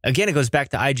 Again, it goes back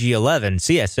to IG-11.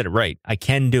 See, I said it right. I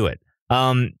can do it.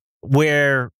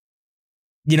 Where,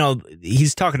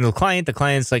 he's talking to the client. The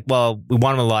client's like, well, we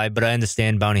want him alive, but I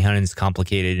understand bounty hunting is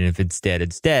complicated. And if it's dead,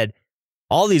 it's dead.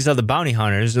 All these other bounty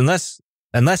hunters, unless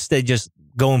they just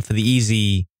going for the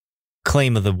easy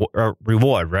claim of the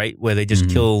reward, right? Where they just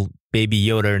kill Baby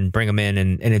Yoda and bring him in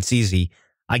and it's easy.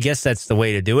 I guess that's the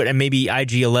way to do it. And maybe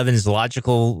IG-11's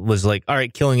logical was like, all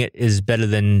right, killing it is better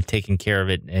than taking care of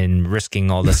it and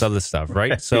risking all this other stuff,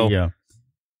 right? So,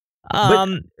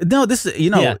 but no, this,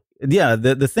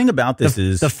 the thing about this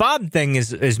is the fob thing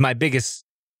is my biggest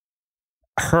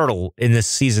hurdle in this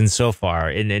season so far.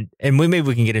 And maybe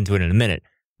we can get into it in a minute.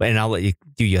 And I'll let you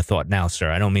do your thought now, sir.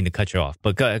 I don't mean to cut you off,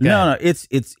 but go ahead. No, it's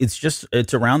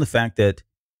around the fact that,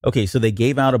 okay, so they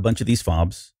gave out a bunch of these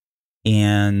fobs,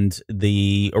 and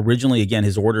originally, again,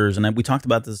 his orders, and we talked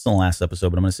about this in the last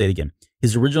episode, but I'm going to say it again.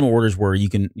 His original orders were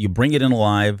you bring it in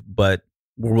alive, but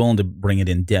we're willing to bring it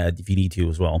in dead if you need to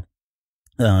as well.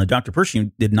 Dr.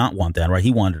 Pershing did not want that, right? He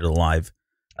wanted it alive.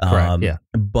 Correct, yeah.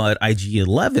 But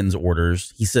IG-11's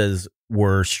orders, he says,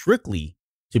 were strictly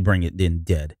to bring it in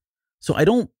dead. So I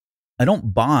don't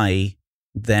buy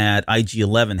that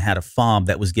IG-11 had a fob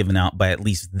that was given out by at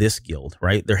least this guild,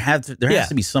 right? There has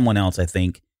to be someone else, I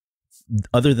think,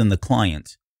 other than the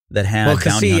client, that had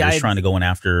bounty hunters trying to go in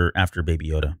after Baby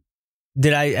Yoda.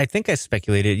 I think I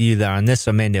speculated either on this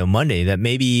or Mando Monday that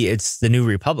maybe it's the New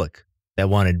Republic that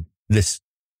wanted this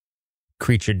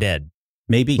creature dead.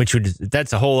 Maybe.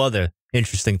 That's a whole other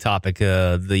interesting topic.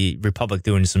 The Republic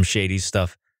doing some shady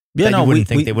stuff. Yeah, that you wouldn't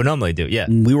think they would normally do. Yeah,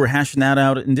 we were hashing that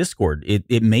out in Discord.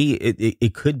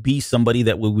 It could be somebody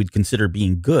that we would consider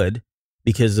being good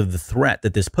because of the threat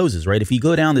that this poses. Right? If you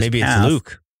go down this maybe path, it's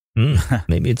Luke.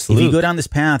 Maybe it's Luke. If you go down this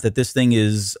path that this thing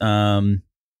is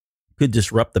could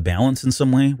disrupt the balance in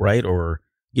some way, right? Or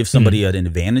give somebody an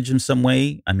advantage in some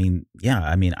way. I mean,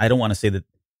 I don't want to say that.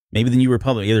 Maybe the New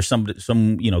Republic, there's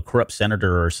some corrupt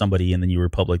senator or somebody in the New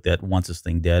Republic that wants this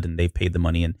thing dead, and they've paid the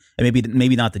money, and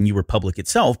maybe not the New Republic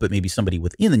itself, but maybe somebody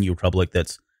within the New Republic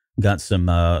that's got some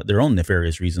their own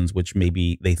nefarious reasons, which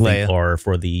maybe they think are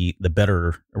for the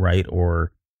better, right?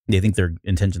 Or they think their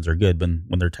intentions are good, when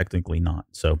they're technically not.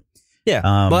 So yeah,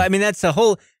 well, I mean that's a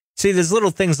whole. See, there's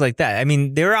little things like that. I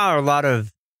mean, there are a lot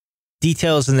of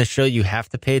details in the show you have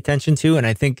to pay attention to, and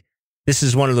I think this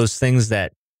is one of those things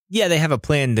that. Yeah, they have a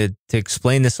plan to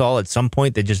explain this all at some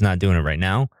point. They're just not doing it right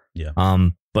now. Yeah.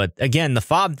 But again, the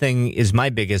fob thing is my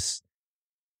biggest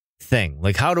thing.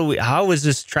 Like, how is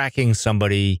this tracking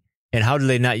somebody, and how do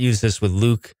they not use this with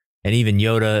Luke and even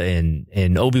Yoda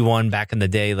and Obi-Wan back in the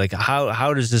day? Like,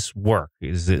 how does this work?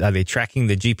 Are they tracking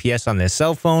the GPS on their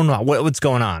cell phone? What's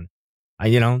going on?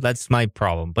 That's my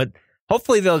problem. But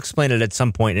hopefully they'll explain it at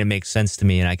some point and it makes sense to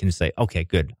me, and I can say, okay,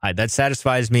 good. That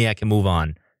satisfies me. I can move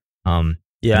on.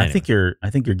 Yeah, anyway. I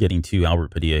think you're getting too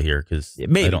Albert Padilla here because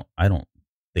I don't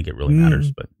think it really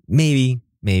matters. But maybe.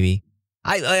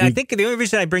 I think the only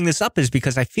reason I bring this up is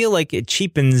because I feel like it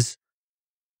cheapens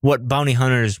what bounty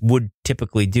hunters would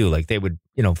typically do. Like they would,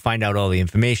 find out all the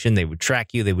information, they would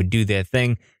track you, they would do their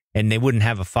thing, and they wouldn't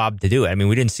have a fob to do it. I mean,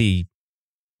 we didn't see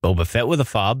Boba Fett with a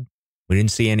fob. We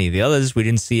didn't see any of the others. We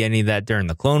didn't see any of that during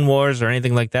the Clone Wars or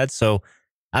anything like that. So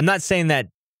I'm not saying that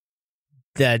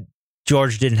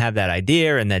George didn't have that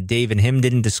idea and that Dave and him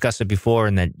didn't discuss it before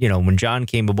and that, when John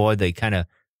came aboard, they kind of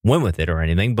went with it or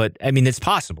anything. But, I mean, it's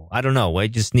possible. I don't know. I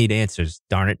just need answers,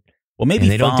 darn it. Well,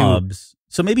 maybe fobs.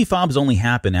 So maybe fobs only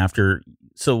happen after.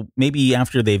 So maybe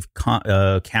after they've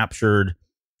captured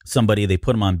somebody, they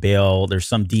put them on bail. There's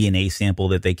some DNA sample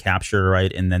that they capture,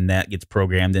 right? And then that gets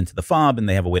programmed into the fob and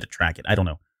they have a way to track it. I don't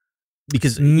know.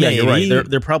 Because yeah, you're right.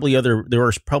 There are probably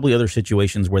other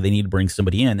situations where they need to bring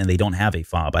somebody in and they don't have a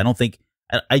fob.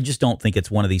 I just don't think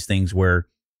it's one of these things where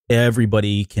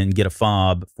everybody can get a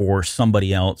fob for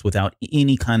somebody else without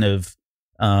any kind of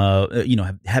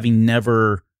having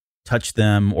never touched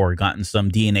them or gotten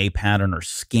some DNA pattern or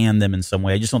scanned them in some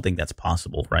way. I just don't think that's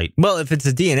possible, right? Well, if it's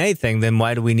a DNA thing, then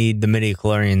why do we need the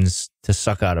midichlorians to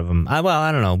suck out of them? I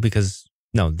don't know, because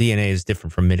DNA is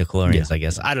different from midichlorians, I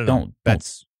guess. I don't know.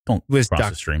 Don't cross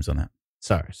the streams on that.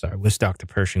 Sorry. Where's Dr.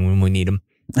 Pershing when we need him?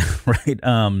 Right.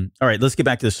 All right, let's get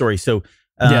back to the story. So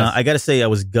yes. I got to say I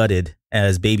was gutted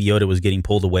as Baby Yoda was getting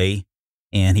pulled away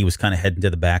and he was kind of heading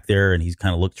to the back there and he's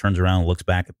kind of turns around and looks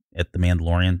back at the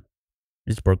Mandalorian. It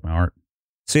just broke my heart.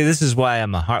 See, this is why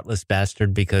I'm a heartless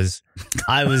bastard, because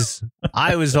I was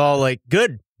all like,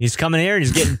 good, he's coming here and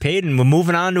he's getting paid and we're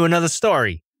moving on to another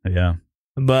story. Yeah.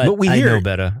 But I know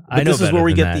better. This is where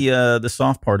we get the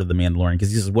soft part of the Mandalorian, because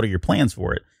he says, what are your plans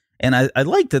for it? And I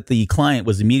like that the client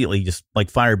was immediately just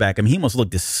fired back. I mean, he almost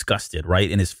looked disgusted, right,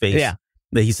 in his face. Yeah.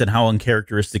 That he said, how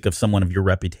uncharacteristic of someone of your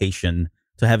reputation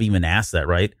to have even asked that,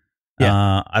 right?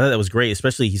 Yeah. I thought that was great,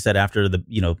 especially he said after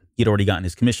he'd already gotten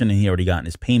his commission and he already gotten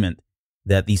his payment,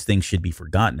 that these things should be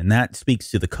forgotten. And that speaks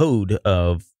to the code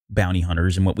of bounty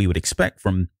hunters and what we would expect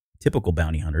from typical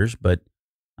bounty hunters. But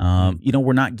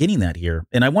we're not getting that here.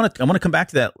 And I want to come back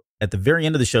to that at the very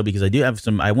end of the show, because I do have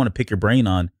I want to pick your brain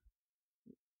on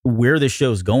where this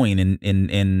show's going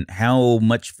and how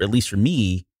much, at least for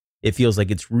me, it feels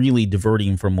like it's really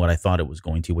diverting from what I thought it was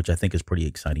going to, which I think is pretty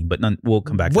exciting. But we'll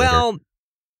come back to that. Well,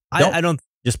 I don't.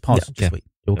 Just pause. Yeah, just wait.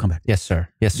 We'll come back. Yes, sir.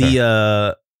 Yes,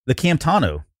 sir. The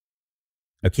Camtono,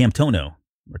 the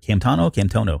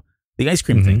ice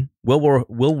cream thing.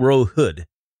 Wilbur Hood.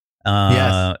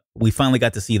 Yes. We finally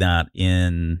got to see that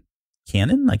in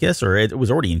canon, I guess, or it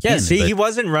was already in canon. Yeah, see, he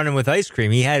wasn't running with ice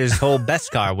cream. He had his whole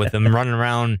Beskar with him running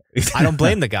around. I don't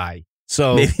blame the guy.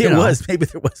 So maybe there was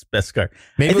Beskar.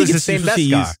 Maybe it was the same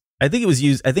Beskar. I think it was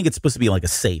used. I think it's supposed to be like a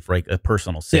safe, right? A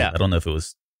personal safe. Yeah. I don't know if it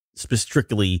was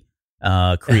strictly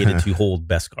created to hold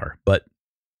Beskar, but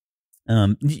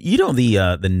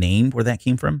the name where that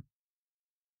came from?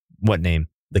 What name?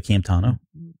 The Camtono?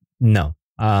 No.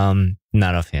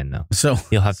 Not offhand, no. So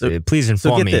you'll have to please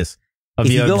inform me this. Of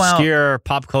the obscure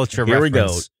pop culture here reference. We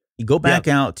go. You go back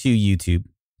out to YouTube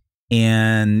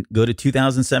and go to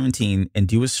 2017 and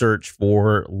do a search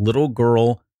for little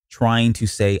girl trying to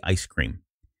say ice cream.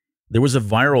 There was a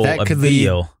viral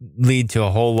video. Lead to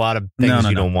a whole lot of things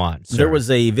you don't want. Sir. There was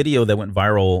a video that went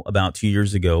viral about 2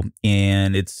 years ago,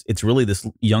 and it's really this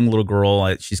young little girl.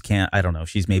 I don't know.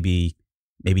 She's maybe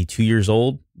 2 years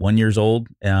old, 1 year old,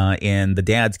 and the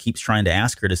dad keeps trying to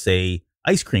ask her to say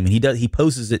ice cream, and he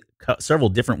poses it several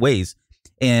different ways,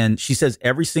 and she says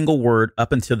every single word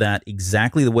up until that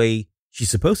exactly the way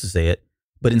she's supposed to say it,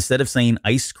 but instead of saying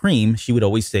ice cream, she would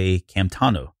always say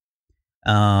Camtono.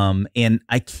 And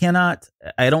I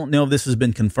don't know if this has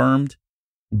been confirmed,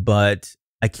 but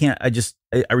I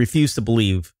refuse to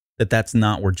believe that that's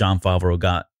not where Jon Favreau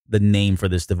got the name for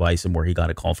this device and where he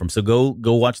got it called from. So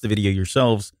go watch the video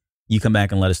yourselves. You come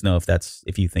back and let us know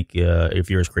if you think, if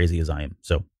you're as crazy as I am.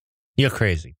 So you're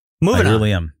crazy. Moving on. I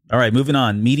really am. All right, moving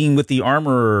on. Meeting with the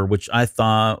armorer, which I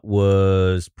thought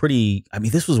was pretty. I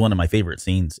mean, this was one of my favorite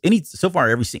scenes. So far,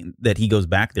 every scene that he goes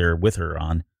back there with her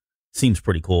on seems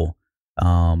pretty cool.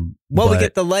 We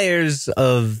get the layers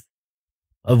of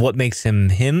what makes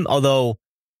him. Although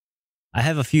I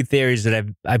have a few theories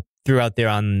that I threw out there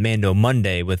on Mando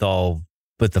Monday with the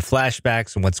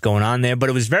flashbacks and what's going on there. But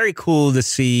it was very cool to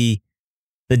see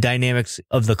the dynamics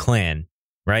of the clan,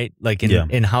 right? Like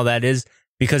in how that is,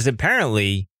 because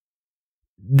apparently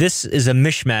this is a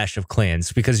mishmash of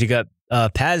clans, because you got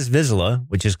Paz Vizsla,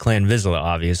 which is Clan Vizsla,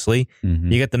 obviously.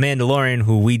 Mm-hmm. You got the Mandalorian,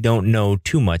 who we don't know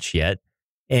too much yet.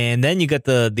 And then you got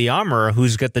the armorer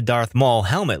who's got the Darth Maul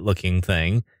helmet looking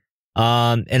thing.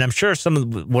 And I'm sure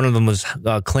one of them was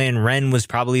Clan Ren was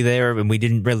probably there and we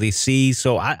didn't really see.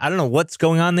 So I don't know what's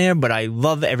going on there, but I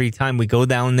love every time we go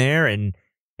down there and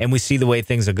we see the way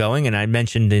things are going. And I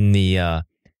mentioned in the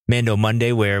Mando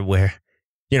Monday where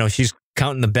she's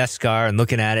counting the Beskar and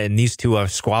looking at it, and these two are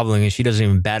squabbling, and she doesn't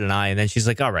even bat an eye. And then she's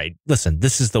like, "All right, listen,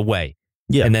 this is the way."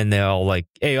 Yeah. And then they're all like,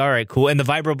 "Hey, all right, cool." And the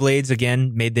vibroblades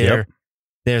again made their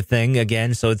thing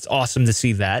again, so it's awesome to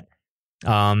see that.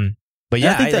 But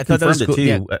yeah, I think that confirmed it too.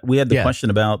 Yeah. We had the question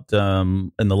about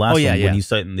in the last one when you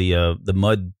cited the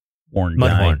Mudhorn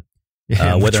guy,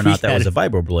 whether or not that was a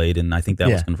vibroblade, and I think that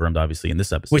was confirmed obviously in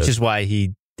this episode, which is why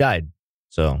he died.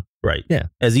 So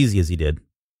as easy as he did.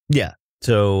 Yeah.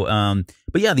 So,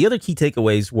 but yeah, the other key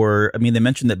takeaways were, I mean, they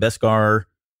mentioned that Beskar,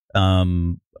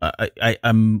 I'm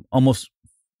almost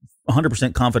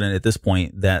 100% confident at this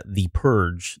point that the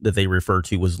purge that they refer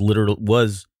to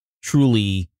was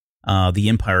truly the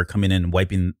Empire coming in and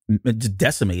wiping, just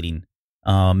decimating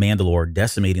Mandalore,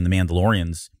 decimating the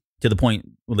Mandalorians to the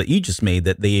point that you just made,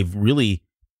 that they've really,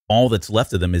 all that's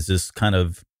left of them is this kind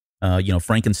of,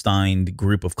 Frankenstein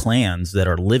group of clans that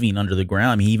are living under the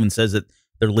ground. I mean, he even says that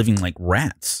they're living like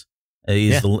rats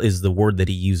is the word that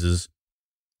he uses,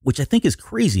 which I think is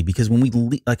crazy because when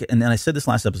we and I said this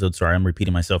last episode, sorry, I'm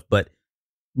repeating myself, but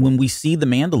when we see the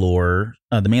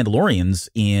Mandalorians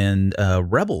in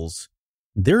Rebels,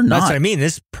 they're not. That's what I mean.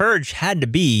 This purge had to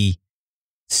be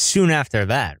soon after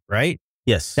that, right?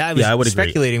 Yes. I would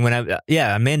speculating agree.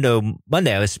 On Mando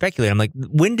Monday, I was speculating. I'm like,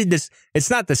 when did this?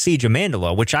 It's not the Siege of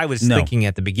Mandalore, which I was thinking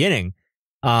at the beginning.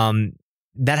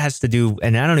 That has to do,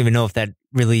 and I don't even know if that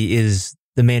really is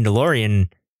the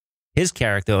Mandalorian, his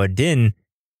character, or Din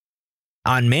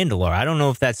on Mandalore. I don't know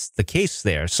if that's the case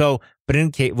there. So, but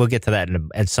in case, we'll get to that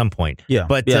at some point. Yeah,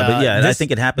 but and I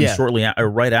think it happens shortly or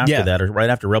right after that, or right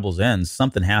after Rebels ends.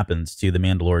 Something happens to the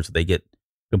Mandalorians; they get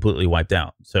completely wiped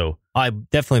out. So I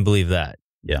definitely believe that.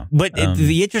 Yeah, but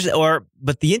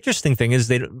the interesting thing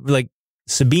is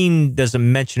Sabine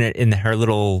doesn't mention it in her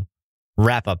little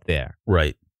wrap up there,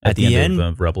 right? At the end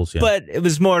of Rebels, yeah. But it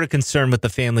was more a concern with the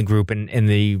family group and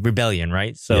the rebellion,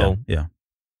 right? So, yeah.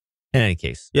 In any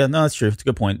case. Yeah, no, that's true. It's a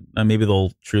good point. Maybe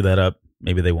they'll true that up.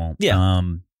 Maybe they won't. Yeah.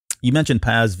 You mentioned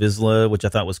Paz Vizsla, which I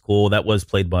thought was cool. That was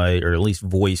played by, or at least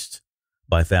voiced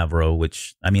by Favreau,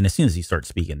 which, I mean, as soon as he starts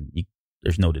speaking,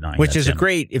 there's no denying which is him.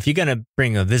 Great, if you're going to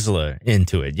bring a Vizsla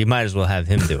into it, you might as well have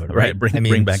him do it, right?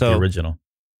 Bring back the original.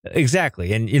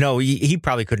 Exactly. And, he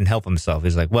probably couldn't help himself.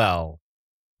 He's like, well,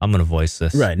 I'm going to voice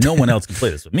this. Right. No one else can play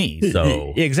this with me.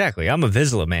 So exactly. I'm a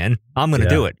Vizsla, man. I'm going to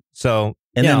do it. So,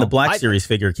 and then the Black Series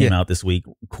figure came out this week,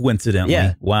 coincidentally.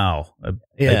 Yeah. Wow. I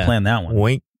planned that one.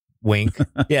 Wink, wink.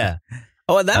 Yeah.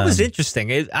 Oh, that was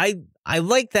interesting. I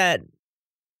like that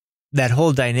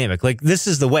whole dynamic. Like, this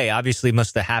is the way, obviously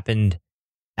must have happened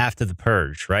after the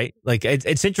purge, right? Like,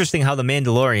 it's interesting how the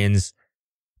Mandalorians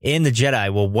and the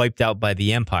Jedi were wiped out by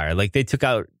the Empire. Like, they took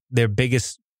out their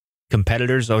biggest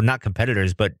competitors, or not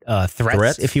competitors, but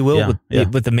threats, if you will,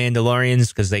 with the Mandalorians,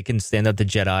 because they can stand up to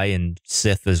Jedi and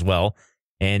Sith as well,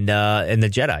 and the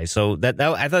Jedi. So that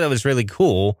I thought that was really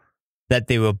cool that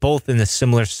they were both in a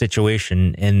similar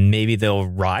situation, and maybe they'll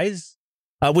rise,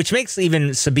 which makes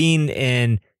even Sabine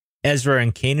and Ezra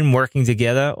and Kanan working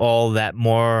together all that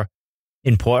more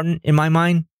important in my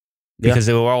mind, because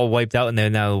they were all wiped out and they're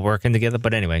now working together.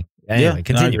 But anyway,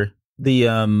 continue. No, the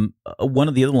one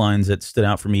of the other lines that stood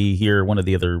out for me here, one of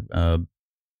the other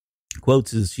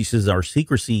quotes is, she says, "Our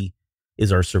secrecy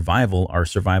is our survival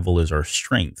is our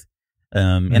strength."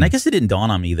 And I guess it didn't dawn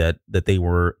on me that they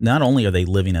were, not only are they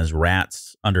living as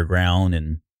rats underground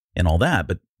and all that,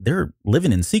 but they're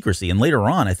living in secrecy. And later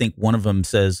on, I think one of them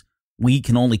says, "We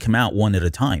can only come out one at a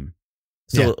time."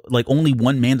 So like only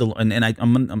one Mandalorian, and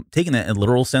I'm taking that in a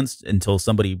literal sense until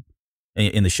somebody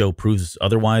in the show proves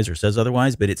otherwise or says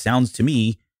otherwise, but it sounds to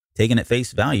me, taken at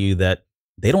face value, that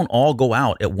they don't all go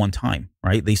out at one time,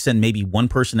 right? They send maybe one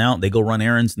person out, they go run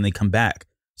errands, and they come back.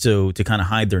 So to kind of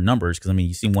hide their numbers, because I mean,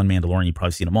 you see one Mandalorian, you've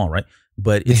probably seen them all, right?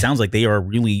 But it sounds like they are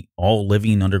really all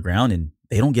living underground and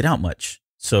they don't get out much.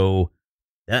 So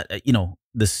that,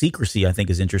 the secrecy, I think,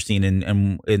 is interesting,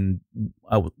 and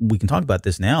we can talk about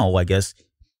this now, I guess.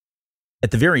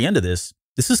 At the very end of this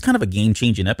is kind of a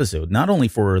game-changing episode, not only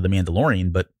for the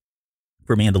Mandalorian, but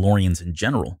for Mandalorians in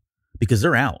general, because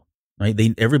they're out, right?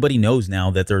 Everybody knows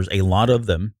now that there's a lot of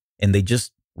them, and they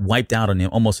just wiped out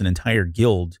almost an entire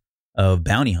guild of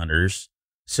bounty hunters.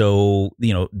 So,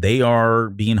 they are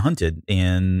being hunted,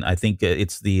 and I think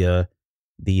it's the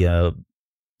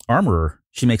armorer.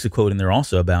 She makes a quote in there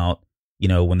also about,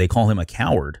 when they call him a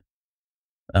coward,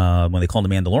 when they called the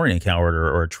Mandalorian a coward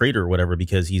or a traitor or whatever,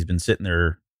 because he's been sitting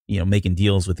there, making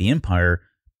deals with the Empire,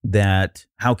 that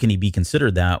how can he be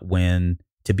considered that when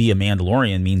to be a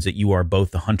Mandalorian means that you are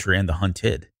both the hunter and the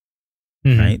hunted,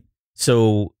 right?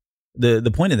 So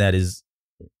the point of that is,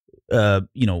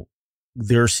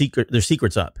 their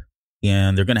secret's up,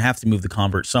 and they're going to have to move the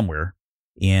convert somewhere,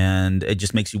 and it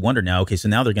just makes you wonder now. Okay, so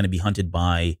now they're going to be hunted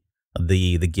by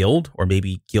the guild, or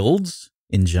maybe guilds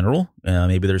in general.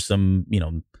 Maybe there's some,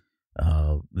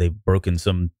 they've broken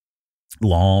some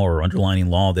law or underlining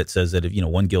law that says that if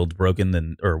one guild's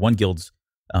broken, or one guild's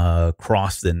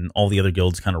crossed, then all the other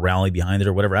guilds kind of rally behind it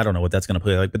or whatever. I don't know what that's going to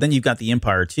play like. But then you've got the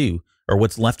Empire too, or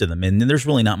what's left of them, and then there's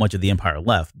really not much of the Empire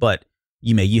left. But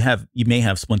you may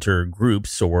have splinter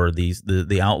groups, or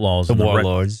the outlaws, the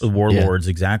warlords,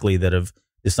 exactly, that have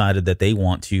decided that they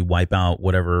want to wipe out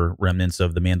whatever remnants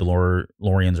of the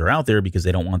Mandalorians are out there, because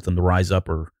they don't want them to rise up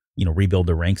or rebuild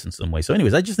their ranks in some way. So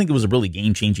anyways, I just think it was a really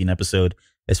game-changing episode,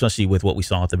 especially with what we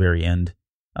saw at the very end,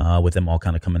 with them all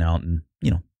kind of coming out and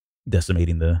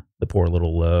decimating the poor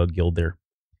little guild there.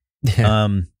 We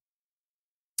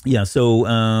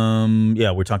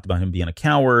talked about him being a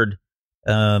coward.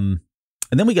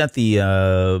 And then we got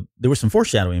there were some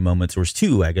foreshadowing moments. There was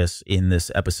two, I guess, in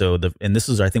this episode. And this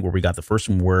is, I think, where we got the first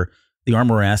one, where the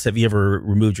armorer asks, "Have you ever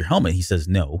removed your helmet?" He says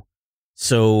no.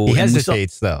 So he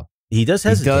hesitates, though. He does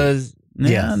hesitate. He does.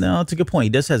 Yeah, no, it's a good point. He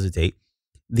does hesitate.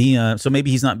 So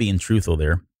maybe he's not being truthful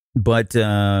there. But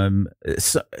and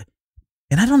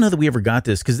I don't know that we ever got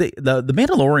this, because the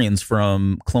Mandalorians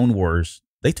from Clone Wars,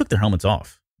 they took their helmets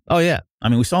off. Oh yeah, I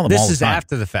mean, we saw them all the time. This is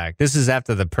after the fact. This is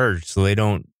after the purge, so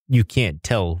you can't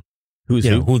tell who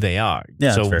they are.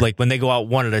 Yeah, so like when they go out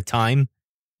one at a time,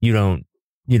 you don't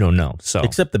know. So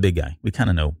except the big guy, we kind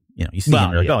of know. You see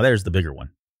him, you're like, oh, there's the bigger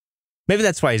one. Maybe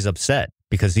that's why he's upset,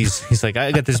 because he's like,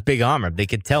 I got this big armor. They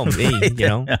could tell me,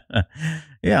 right.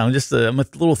 Yeah, I'm just I'm a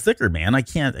little thicker, man. I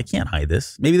can't hide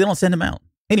this. Maybe they don't send him out.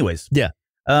 Anyways, yeah.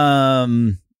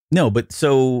 No, but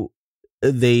so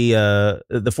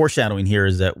the foreshadowing here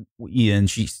is that, and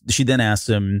she then asks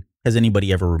him, "Has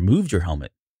anybody ever removed your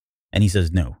helmet?" And he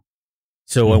says no.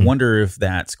 So I wonder if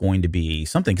that's going to be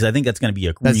something, because I think that's going to be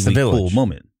a really cool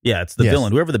moment. Yeah, it's the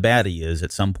villain, whoever the baddie is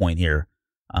at some point here.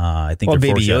 I think. Well,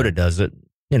 Baby Yoda does it.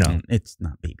 It's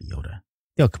not Baby Yoda.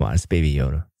 Yo, come on, it's Baby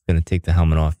Yoda. He's going to take the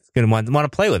helmet off. He's going to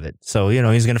want to play with it. So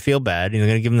he's going to feel bad. He's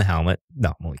going to give him the helmet. No,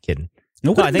 I'm only kidding.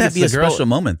 No, I think that'd be a special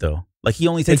moment, though. Like, he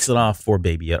only takes it off for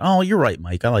Baby Yoda. Oh, you're right,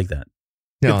 Mike. I like that.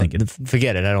 No,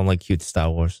 forget it. I don't like cute Star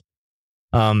Wars.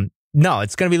 No,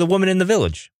 it's going to be the woman in the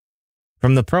village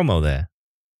from the promo there.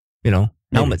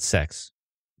 Helmet sex.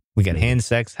 We got hand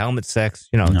sex, helmet sex.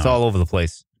 It's all over the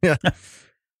place. Yeah.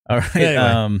 All right.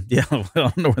 Anyway. I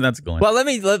don't know where that's going. Well,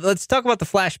 let's talk about the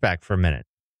flashback for a minute.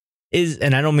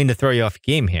 And I don't mean to throw you off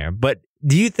game here, but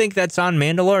do you think that's on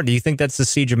Mandalore? Do you think that's the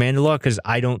Siege of Mandalore? Because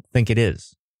I don't think it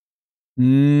is.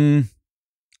 Do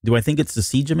I think it's the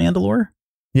Siege of Mandalore?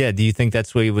 Yeah. Do you think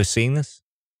that's where you were seeing this?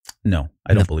 No,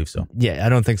 I don't believe so. Yeah, I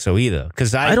don't think so either.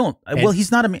 Because I don't. Well,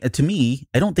 he's not to me.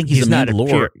 I don't think he's a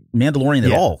Mandalorian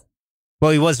at all.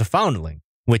 Well, he was a foundling,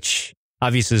 which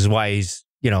obviously is why he's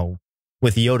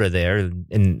with Yoda there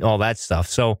and all that stuff.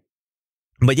 So,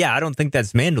 but yeah, I don't think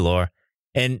that's Mandalore.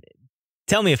 And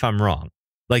tell me if I'm wrong.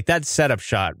 Like that setup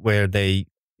shot where the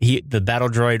battle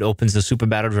droid opens, the super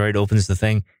battle droid opens the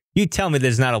thing. You tell me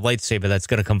there's not a lightsaber that's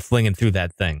going to come flinging through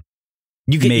that thing.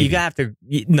 You have to.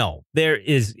 No, there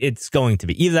is. It's going to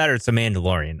be either that or it's a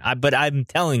Mandalorian. But I'm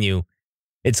telling you,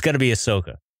 it's going to be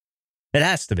Ahsoka. It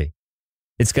has to be.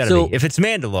 It's got to be. If it's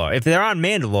Mandalore, if they're on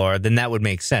Mandalore, then that would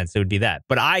make sense. It would be that.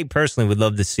 But I personally would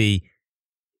love to see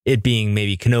it being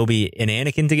maybe Kenobi and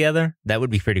Anakin together. That would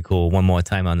be pretty cool. One more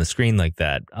time on the screen like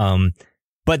that.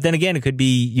 But then again, it could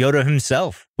be Yoda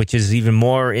himself, which is even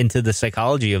more into the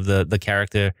psychology of the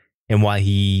character and why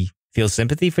he feels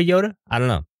sympathy for Yoda. I don't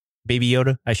know. Baby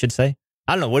Yoda, I should say.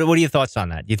 I don't know. What are your thoughts on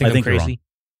that? Do you think I'm crazy?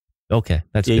 Okay,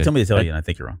 that's good. You told me to tell you, and I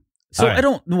think you're wrong. So right. I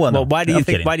don't. Well, why do you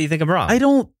think? Why do you think I'm wrong? I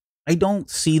don't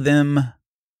see them.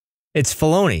 It's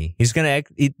Filoni. He's gonna.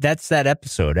 That's that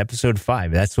episode, episode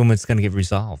 5. That's when it's gonna get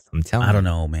resolved. I'm telling you. I don't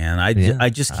know, man. I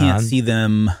just can't see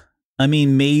them. I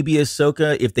mean, maybe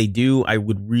Ahsoka. If they do, I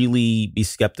would really be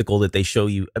skeptical that they show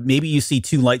you. Maybe you see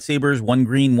 2 lightsabers, one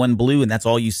green, one blue, and that's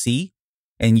all you see.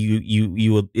 And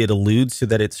it alludes to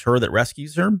that it's her that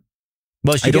rescues her.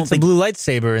 Well, she gets the blue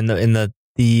lightsaber in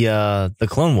the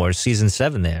Clone Wars season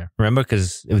 7 there. Remember,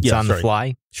 because it's on the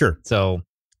fly. Sure. So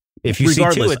if you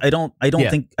regardless, see 2, I don't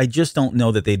think. I just don't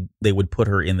know that they would put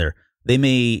her in there. They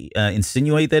may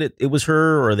insinuate that it was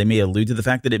her, or they may allude to the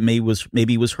fact that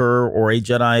maybe it was her or a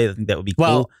Jedi. I think that would be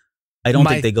cool. I don't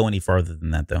think they go any farther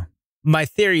than that, though. My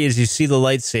theory is you see the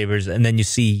lightsabers and then you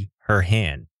see her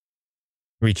hand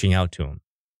reaching out to him.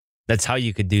 That's how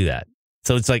you could do that.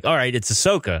 So it's like, all right, it's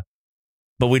Ahsoka,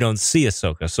 but we don't see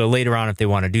Ahsoka. So later on, if they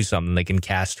want to do something, they can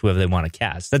cast whoever they want to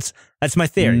cast. That's my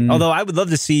theory. Although I would love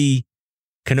to see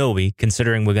Kenobi,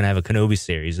 considering we're going to have a Kenobi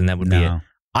series, and that would be it.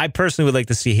 I personally would like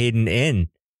to see Hayden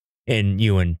and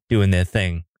Ewan doing their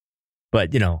thing.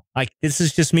 But, this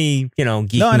is just me,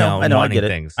 geeking out and wanting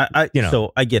things.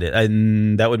 So I get it.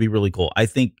 And that would be really cool. I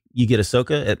think you get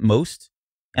Ahsoka at most.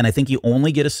 And I think you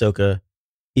only get Ahsoka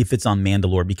if it's on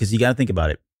Mandalore, because you got to think about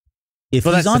it. If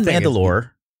he's on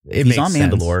Mandalore,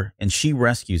 and she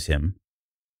rescues him,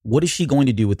 what is she going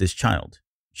to do with this child?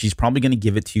 She's probably going to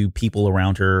give it to people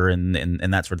around her and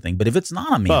that sort of thing. But if it's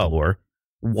not on Mandalore,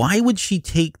 why would she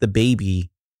take the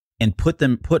baby and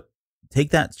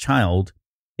take that child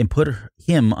and put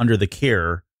him under the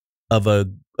care of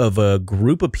a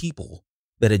group of people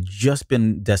that had just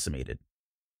been decimated?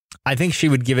 I think she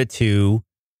would give it to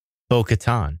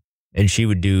Bo-Katan, and she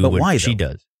would do what she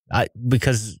does.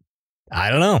 Because I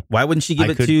don't know. Why wouldn't she give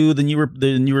it to the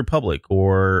New Republic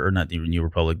or not the New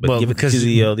Republic, but give it to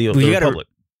the Republic?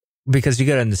 Because you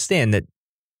got to understand that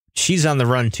she's on the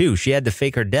run too. She had to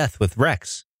fake her death with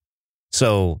Rex.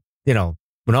 So,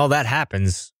 when all that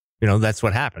happens, that's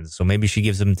what happens. So maybe she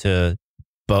gives him to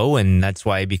Bo, and that's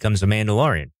why he becomes a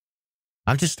Mandalorian.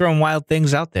 I'm just throwing wild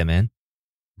things out there, man.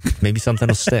 Maybe something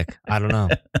will stick. I don't know.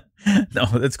 No,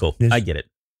 that's cool. I get it.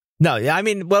 No, I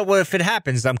mean, well, if it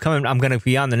happens, I'm going to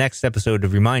be on the next episode to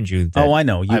remind you. I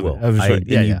know you will.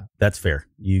 That's fair.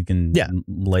 You can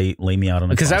lay me out on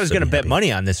it. Because I was going to bet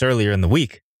money on this earlier in the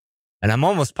week, and I'm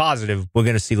almost positive we're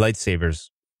going to see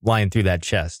lightsabers flying through that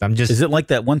chest. Is it like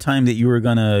that one time that you were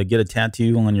going to get a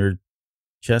tattoo on your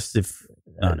chest?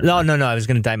 No. I was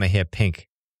going to dye my hair pink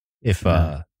if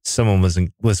someone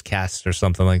was cast or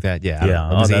something like that.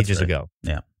 Yeah. It was ages ago.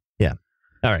 Yeah.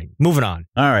 All right, moving on.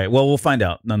 All right, well, we'll find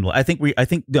out. Nonetheless, I think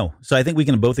we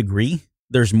can both agree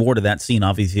there's more to that scene.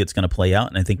 Obviously, it's going to play out,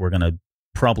 and I think we're going to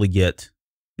probably get.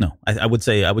 No, I would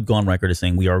say I would go on record as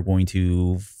saying we are going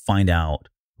to find out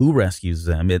who rescues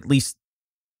them, at least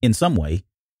in some way,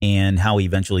 and how he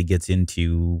eventually gets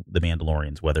into the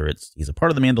Mandalorians. Whether he's a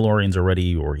part of the Mandalorians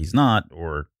already, or he's not,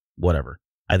 or whatever.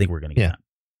 I think we're going to get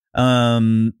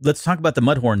that. Let's talk about the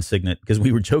Mudhorn signet, because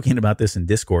we were joking about this in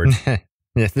Discord.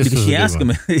 Yeah, because she asked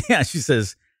him, she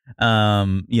says,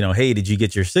 hey, did you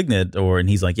get your signet? And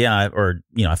he's like, yeah,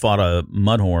 I fought a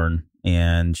Mudhorn.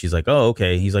 And she's like, oh,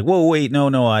 okay. He's like, whoa, wait, no,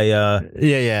 I, no,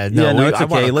 it's okay. I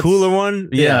want a cooler one.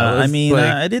 Yeah, I mean,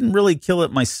 I didn't really kill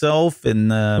it myself. And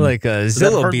like a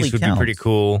Zillow beast would be pretty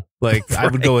cool. Like right. I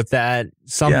would go with that.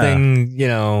 Something,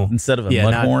 instead of a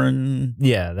Mudhorn.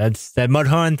 That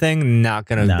Mudhorn thing.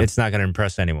 It's not gonna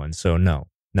impress anyone. So no.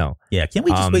 Yeah, can't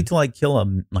we just wait till I kill a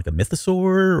mythosaur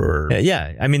or?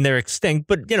 Yeah, I mean they're extinct,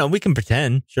 but we can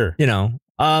pretend. Sure.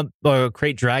 Or a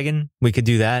crate dragon. We could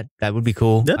do that. That would be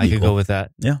cool. I could go with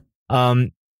that. Yeah. Well,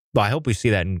 I hope we see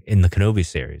that in the Kenobi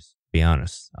series. To be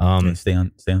honest. Okay, stay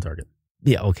on target.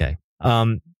 Yeah. Okay.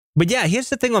 But yeah, here's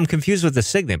the thing. I'm confused with the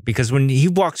signet, because when he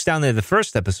walks down there the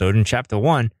first episode in chapter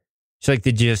 1, she's like,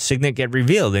 "Did your signet get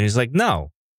revealed?" And he's like,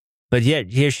 "No." But yet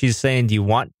here she's saying, "Do you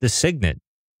want the signet?"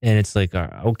 And it's like,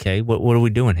 okay, what are we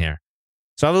doing here?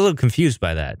 So I'm a little confused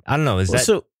by that. I don't know.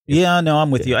 I'm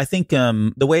with you. I think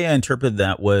the way I interpreted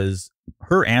that was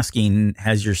her asking,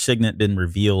 has your signet been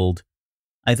revealed?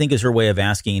 I think is her way of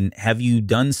asking, have you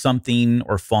done something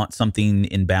or fought something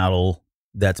in battle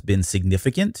that's been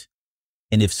significant?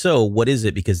 And if so, what is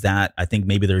it? Because I think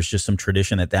maybe there's just some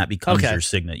tradition that becomes your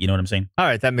signet. You know what I'm saying? All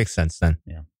right. That makes sense then.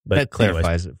 Yeah. But that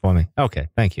clarifies it for me. Okay.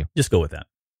 Thank you. Just go with that.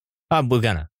 We're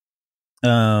gonna.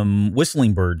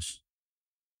 Whistling birds.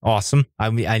 Awesome.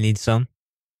 I need some.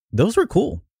 Those were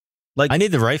cool. Like I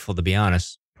need the rifle, to be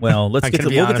honest. Well, we'll get to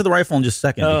the rifle in just a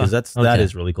second, because that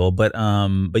is really cool. But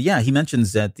yeah, he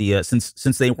mentions that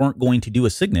since they weren't going to do a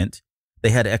signet, they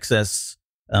had excess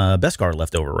Beskar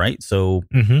left over, right? So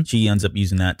she ends up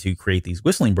using that to create these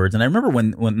whistling birds. And I remember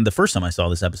when the first time I saw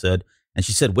this episode and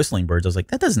she said whistling birds, I was like,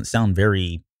 that doesn't sound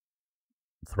very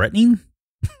threatening.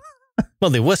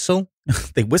 Well, they whistle.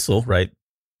 They whistle, right?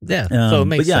 Yeah. So it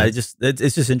makes sense.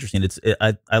 It's just interesting.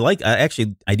 I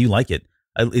do like it.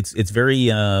 It's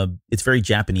very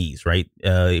Japanese, right?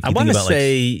 I want to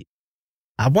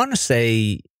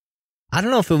say, I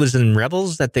don't know if it was in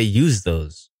Rebels that they used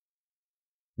those.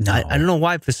 No. I don't know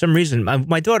why. For some reason,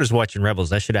 my daughter's watching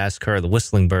Rebels. I should ask her the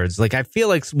whistling birds. Like, I feel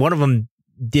like one of them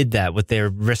did that with their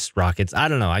wrist rockets. I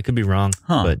don't know. I could be wrong,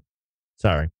 but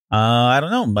sorry. I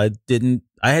don't know.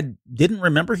 didn't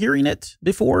remember hearing it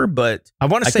before, but I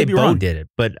want to say Bo did it,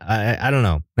 but I don't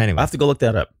know. Anyway, I have to go look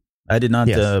that up. I did not.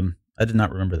 Yes. I did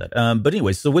not remember that. But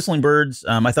anyways, so whistling birds,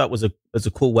 I thought was a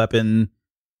cool weapon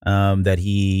that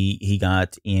he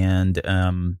got, and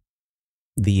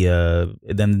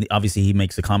then obviously he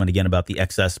makes a comment again about the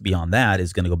excess beyond that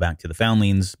is going to go back to the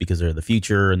foundlings because they're the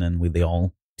future, and then they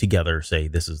all together say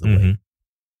this is the way.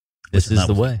 This is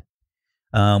the way.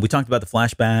 We talked about the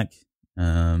flashback,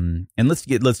 and let's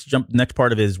jump. Next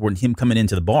part of it is when him coming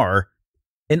into the bar.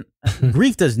 And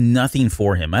Grief does nothing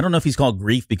for him. I don't know if he's called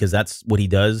Grief because that's what he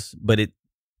does, but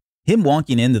him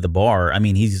walking into the bar, I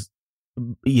mean, he's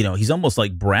almost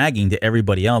like bragging to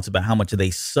everybody else about how much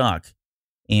they suck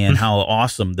and how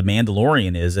awesome the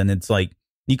Mandalorian is. And it's like,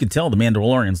 you can tell the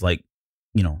Mandalorian's like,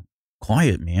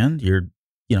 quiet, man.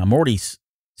 I'm already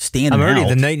standing I'm already out.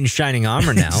 the knight in shining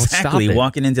armor now. Exactly. Stop it.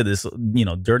 Walking into this,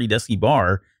 dirty, dusty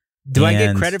bar. Do I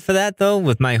get credit for that, though,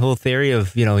 with my whole theory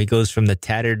of, he goes from the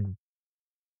tattered,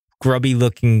 grubby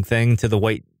looking thing to the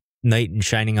white knight in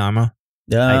shining armor?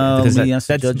 Because that's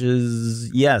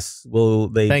judges. Yes.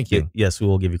 Thank you. Yes, we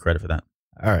will give you credit for that.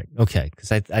 All right. Okay.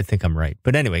 Because I think I'm right.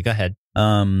 But anyway, go ahead.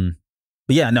 But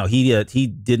yeah, no, he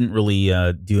didn't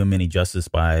really do him any justice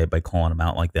by calling him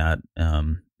out like that.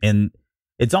 And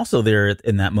it's also there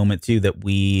in that moment too that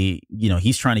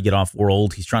he's trying to get off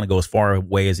world. He's trying to go as far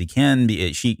away as he can.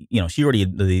 She already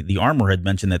the armor had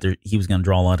mentioned that he was going to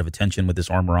draw a lot of attention with this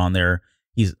armor on there.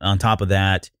 He's on top of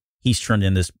that. He's turned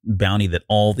in this bounty that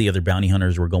all the other bounty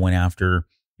hunters were going after.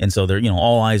 And so they're,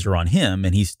 all eyes are on him.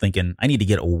 And he's thinking, I need to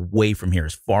get away from here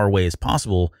as far away as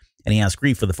possible. And he asks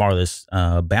Grief for the farthest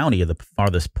bounty or the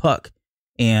farthest puck.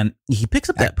 And he picks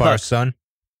up that puck. Son.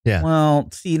 Yeah. Well,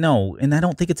 see, no. And I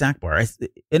don't think it's Akbar.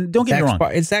 And don't get me wrong.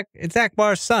 It's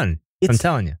Akbar's son. I'm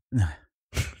telling you.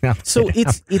 No, so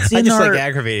it's I just like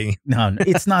aggravating. No,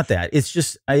 it's not that. It's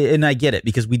just, I get it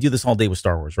because we do this all day with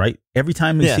Star Wars, right? Every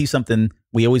time we see something,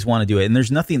 we always want to do it, and there's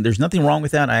nothing wrong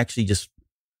with that. I actually just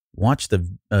watched a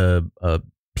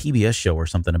PBS show or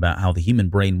something about how the human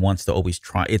brain wants to always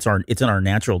try. It's in our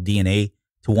natural DNA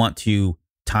to want to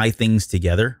tie things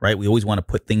together, right? We always want to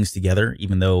put things together,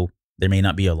 even though there may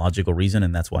not be a logical reason,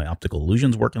 and that's why optical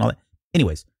illusions work and all that.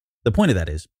 Anyways, the point of that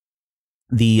is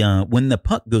when the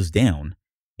puck goes down.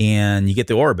 And you get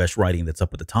the Aurebesh writing that's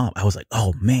up at the top. I was like,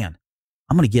 oh, man,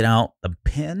 I'm going to get out a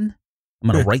pen. I'm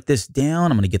going to write this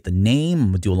down. I'm going to get the name. I'm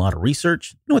going to do a lot of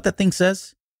research. You know what that thing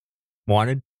says?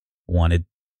 Wanted.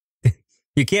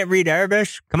 You can't read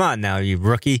Aurebesh? Come on now, you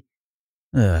rookie.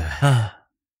 Man.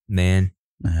 Yeah,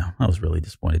 I was really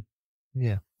disappointed.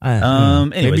 Yeah.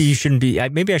 Maybe you shouldn't be.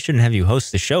 Maybe I shouldn't have you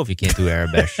host the show if you can't do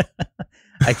Aurebesh.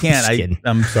 I can't.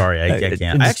 I'm sorry. I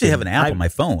can't. I actually have an app on my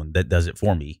phone that does it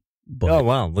for me. But oh,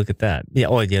 wow. Look at that. Yeah.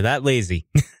 Oh, yeah. That lazy.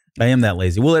 I am that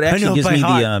lazy. Well, it actually gives me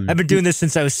the... I've been doing this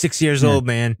since I was 6 years old,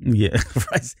 man. Yeah.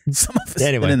 Right. Some of us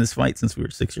have been in this fight since we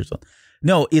were 6 years old.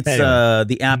 No, it's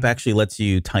the app actually lets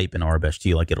you type in Aurebesh to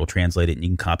you. Like it'll translate it and you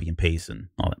can copy and paste and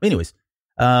all that. Anyways.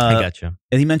 I gotcha.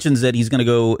 And he mentions that he's going to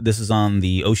go... This is on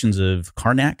the oceans of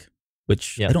Karnak,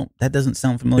 which that doesn't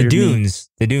sound familiar to me.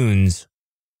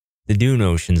 The Dune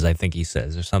Oceans, I think he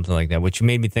says, or something like that, which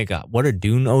made me think, what are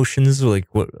Dune Oceans? Like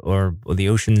what, or the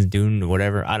Oceans Dune, or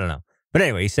whatever. I don't know. But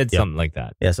anyway, he said something like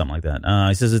that. Yeah, something like that.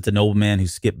 He says it's a nobleman who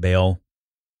skipped bail.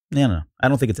 Yeah, no, I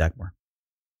don't think it's Akbar.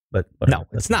 But no,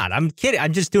 it's not. I'm kidding.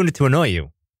 I'm just doing it to annoy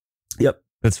you. Yep,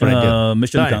 that's what I do.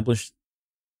 Mission accomplished.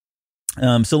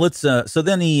 So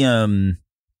then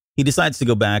he decides to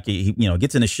go back. He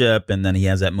gets in a ship, and then he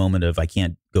has that moment of I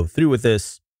can't go through with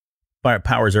this.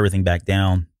 Powers everything back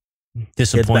down.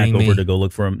 Disappointing. Heads back over to go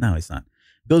look for him. No, he's not.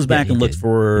 Goes back and looks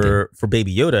for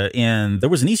Baby Yoda. And there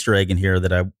was an Easter egg in here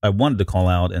that I wanted to call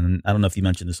out. And I don't know if you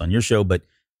mentioned this on your show, but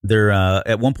there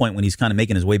at one point when he's kind of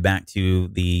making his way back to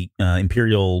the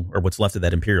Imperial, or what's left of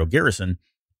that Imperial garrison,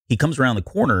 he comes around the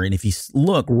corner. And if you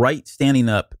look right, standing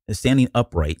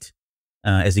upright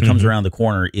as he comes around the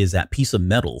corner is that piece of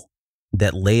metal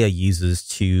that Leia uses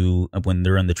to when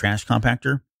they're in the trash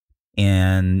compactor.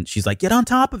 And she's like, get on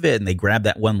top of it. And they grab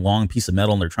that one long piece of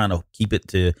metal and they're trying to keep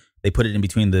it they put it in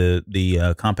between the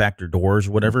compactor doors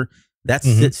or whatever. That's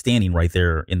it standing right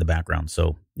there in the background.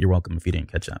 So you're welcome if you didn't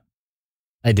catch that.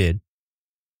 I did.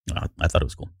 I thought it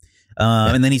was cool.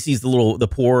 And then he sees the little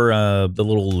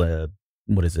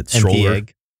what is it? Stroller. Empty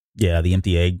egg. Yeah. The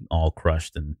empty egg all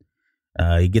crushed. And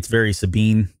he gets very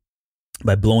Sabine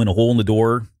by blowing a hole in the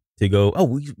door to go,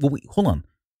 wait, hold on.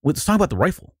 Let's talk about the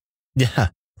rifle.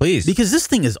 Yeah. Please. Because this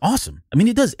thing is awesome. I mean,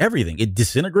 it does everything. It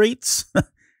disintegrates.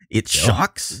 It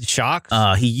shocks.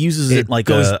 He uses it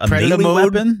like a melee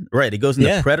weapon. Right. It goes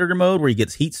into predator mode where he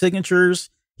gets heat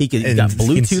signatures. He got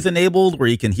Bluetooth enabled where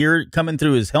you can hear it coming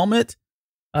through his helmet.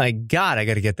 My God, I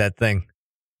got to get that thing.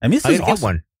 I mean, this is awesome. Get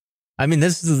one. I mean,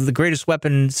 this is the greatest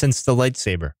weapon since the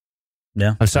lightsaber.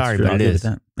 Yeah, I'm sorry, but it is.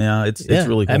 Yeah, it's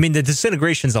really cool. I mean, the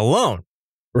disintegrations alone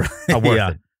are worth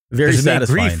it. Very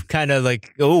satisfying. Grief kind of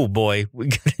like, oh boy, we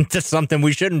got into something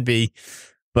we shouldn't be.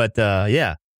 But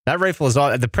yeah, that rifle is all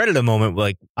at the Predator moment.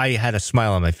 Like, I had a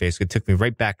smile on my face. It took me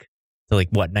right back to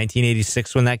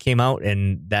 1986 when that came out,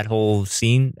 and that whole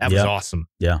scene that was awesome.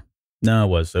 Yeah, no, it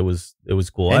was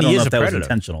cool. And I don't know if that was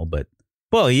intentional, but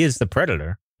he is the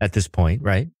Predator at this point,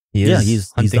 right?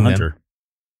 He's the hunter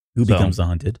who becomes the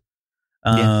hunted.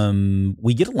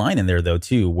 We get a line in there though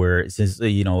too, where it says,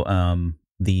 he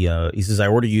says, "I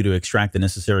order you to extract the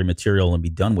necessary material and be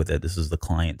done with it." This is the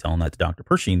client telling that to Dr.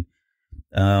 Pershing.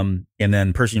 And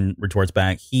then Pershing retorts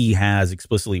back, "He has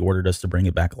explicitly ordered us to bring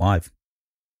it back alive."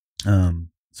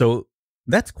 So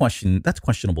that's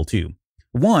questionable too.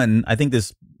 One, I think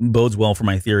this bodes well for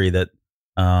my theory that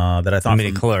I thought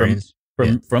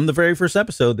from the very first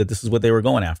episode that this is what they were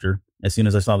going after. As soon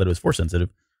as I saw that it was force sensitive,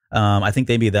 I think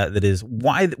maybe that is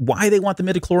why they want the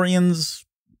midichlorians.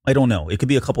 I don't know. It could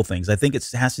be a couple things. I think it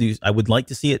has to do. I would like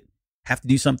to see it have to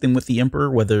do something with the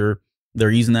Emperor, whether they're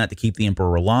using that to keep the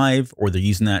Emperor alive, or they're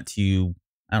using that to,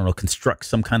 I don't know, construct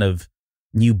some kind of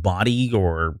new body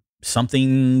or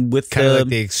something with kind of like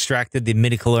they extracted the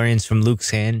midichlorians from Luke's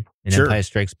hand in Empire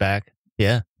Strikes Back.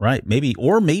 Yeah, right. Maybe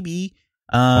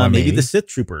the Sith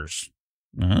troopers.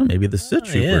 Maybe the Sith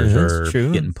troopers are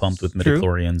getting pumped with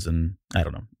midichlorians, and I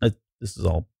don't know. This is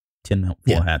all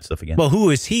tinfoil hat stuff again. Well,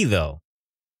 who is he though?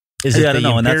 Is it the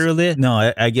Imperial there? No,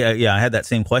 I had that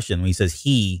same question when he says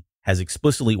he has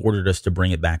explicitly ordered us to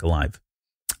bring it back alive.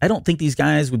 I don't think these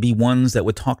guys would be ones that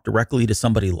would talk directly to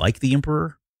somebody like the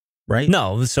Emperor, right?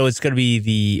 No, so it's going to be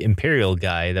the Imperial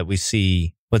guy that we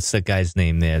see. What's that guy's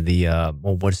name there?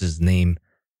 What's his name?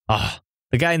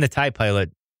 The guy in the TIE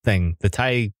pilot thing, the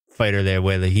TIE fighter there,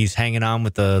 where he's hanging on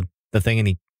with the thing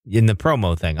and in the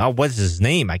promo thing. Oh, what's his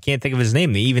name? I can't think of his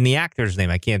name. Even the actor's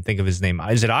name, I can't think of his name.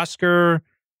 Is it Oscar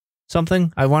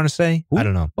something? I want to say. Ooh, I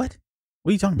don't know. What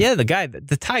are you talking about? Yeah, the guy,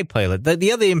 the TIE pilot,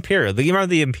 the other Imperial. You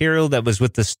remember the Imperial that was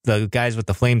with the guys with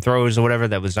the flamethrowers or whatever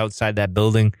that was outside that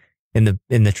building in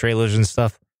the trailers and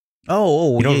stuff?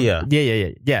 Yeah.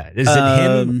 Is it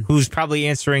him who's probably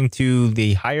answering to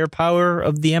the higher power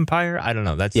of the Empire? I don't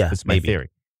know. That's my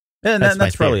theory. And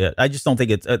that's probably it. I just don't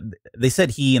think it's. They said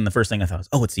he, and the first thing I thought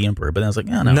was, it's the Emperor. But then I was like,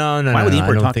 no. Why would the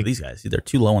Emperor talk to these guys? They're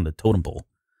too low on the totem pole.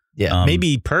 Yeah,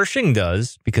 maybe Pershing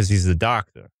does because he's the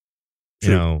doctor.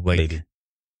 True,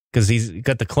 because he's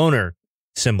got the cloner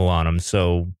symbol on him.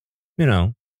 So,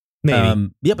 maybe.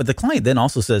 But the client then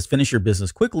also says, "Finish your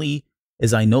business quickly,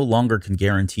 as I no longer can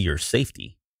guarantee your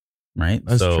safety." Right.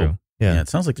 That's true. Yeah, it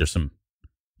sounds like there's a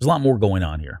lot more going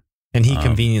on here. And he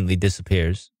conveniently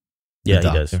disappears. Yeah, he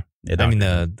does. I mean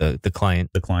the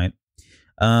client. The client.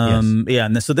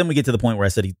 And so then we get to the point where I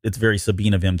said it's very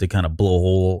Sabine of him to kind of blow a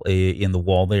hole in the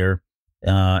wall there.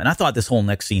 And I thought this whole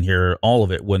next scene here, all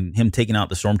of it, when him taking out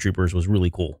the stormtroopers was really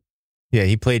cool. Yeah,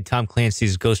 he played Tom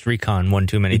Clancy's Ghost Recon one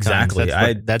too many times.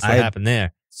 That's what happened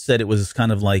there. Said it was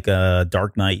kind of like a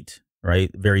Dark Knight, right?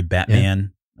 Very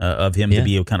Batman of him to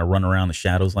be able to kind of run around the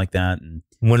shadows like that. And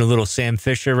went a little Sam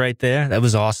Fisher right there. That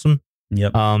was awesome.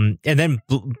 Yep. And then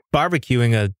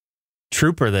barbecuing a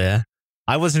trooper there.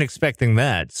 I wasn't expecting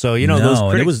that. So,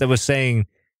 those critics that was saying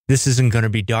this isn't going to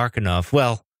be dark enough.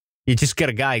 Well, you just get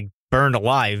a guy burned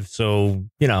alive. So,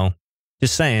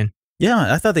 just saying.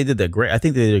 Yeah, I thought they did that great. I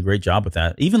think they did a great job with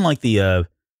that. Even like I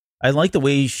like the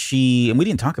way and we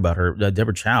didn't talk about her,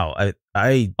 Deborah Chow.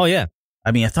 I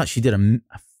thought she did a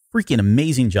freaking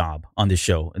amazing job on this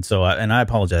show. And so, I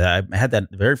apologize. I had that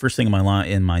very first thing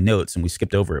in my notes and we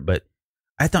skipped over it, but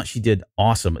I thought she did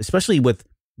awesome, especially with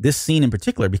this scene in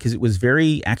particular, because it was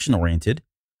very action oriented.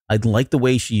 I liked the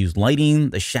way she used lighting.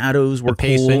 The shadows were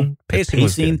cool. Pacing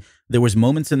was good. There was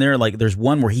moments in there, like there's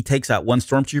one where he takes out one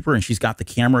stormtrooper and she's got the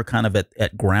camera kind of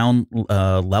at ground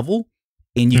level,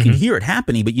 and you can hear it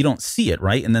happening, but you don't see it,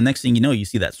 right? And the next thing you know, you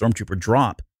see that stormtrooper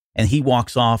drop, and he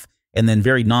walks off, and then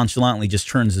very nonchalantly just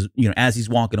turns, as he's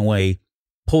walking away,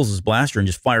 pulls his blaster and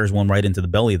just fires one right into the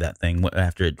belly of that thing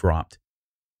after it dropped.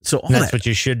 So that's what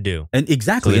you should do. And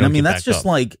exactly. And I mean, that's just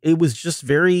like, it was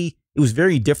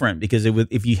very different because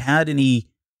if you had any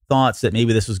thoughts that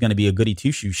maybe this was going to be a goody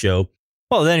two shoe show.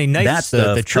 Well, then he knifes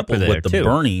the trooper there with the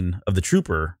burning of the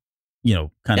trooper,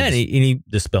 kind of he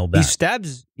dispelled that.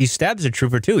 He stabs a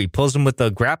trooper too. He pulls him with the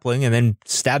grappling and then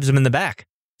stabs him in the back.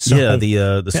 So, yeah,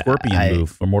 the scorpion move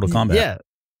for Mortal Kombat. Yeah,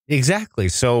 exactly.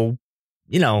 So,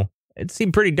 it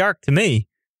seemed pretty dark to me.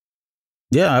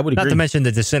 Yeah, I would agree. Not to mention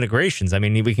the disintegrations. I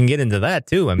mean, we can get into that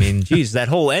too. I mean, geez, that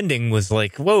whole ending was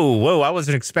like, whoa. I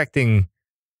wasn't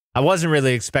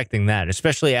really expecting that,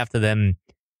 especially after them,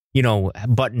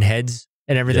 button heads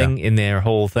and everything in their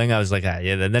whole thing. I was like,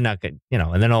 they're not good,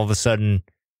 and then all of a sudden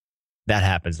that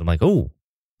happens. I'm like, oh,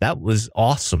 that was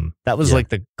awesome. That was like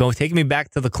taking me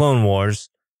back to the Clone Wars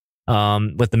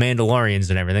with the Mandalorians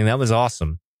and everything. That was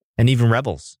awesome. And even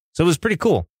Rebels. So it was pretty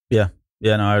cool. Yeah.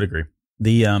 Yeah, no, I would agree.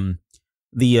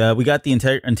 We got the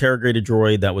interrogated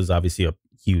droid. That was obviously a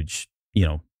huge,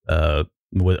 I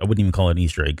wouldn't even call it an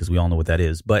Easter egg because we all know what that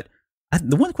is. But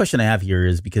the one question I have here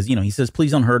is because, he says, please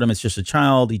don't hurt him. It's just a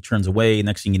child. He turns away.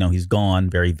 Next thing you know, he's gone.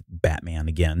 Very Batman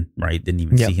again, right? Didn't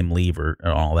even see him leave or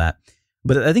all that.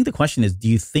 But I think the question is, do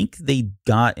you think they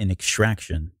got an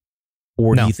extraction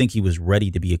or do you think he was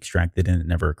ready to be extracted and it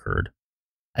never occurred?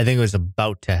 I think it was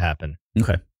about to happen.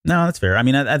 Okay. No, that's fair. I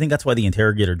mean, I think that's why the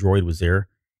interrogator droid was there.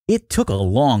 It took a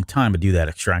long time to do that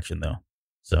extraction, though.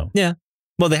 So yeah.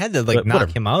 Well, they had to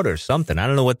knock him out or something. I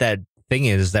don't know what that thing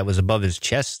is that was above his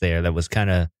chest there. That was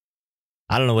kind of,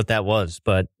 I don't know what that was,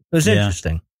 but it was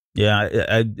interesting.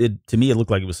 Yeah. To me, it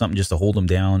looked like it was something just to hold him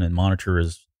down and monitor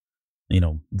his,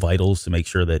 vitals to make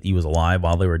sure that he was alive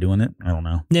while they were doing it. I don't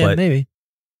know. Yeah, but, maybe.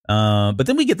 But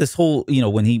then we get this whole,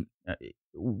 when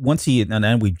once he, and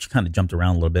then we kind of jumped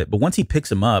around a little bit, but once he picks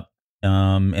him up,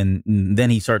 and then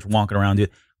he starts walking around,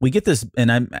 we get this,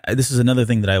 and this is another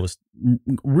thing that I was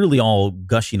really all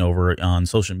gushing over on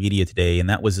social media today, and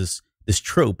that was this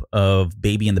trope of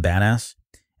baby and the badass.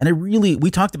 And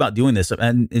we talked about doing this,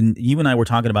 and you and I were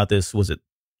talking about this, was it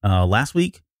last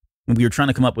week? When we were trying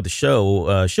to come up with a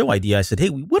show idea, I said, hey,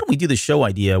 why don't we do the show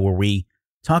idea where we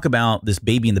talk about this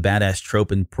baby and the badass trope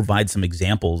and provide some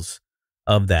examples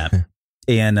of that.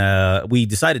 And we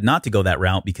decided not to go that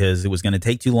route because it was going to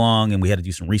take too long and we had to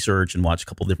do some research and watch a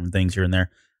couple different things here and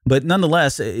there. But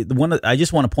nonetheless, I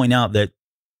just want to point out that,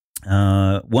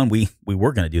 one, we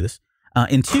were going to do this.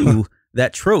 And two,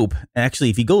 that trope,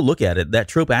 actually, if you go look at it, that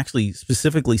trope actually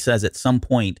specifically says at some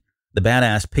point, the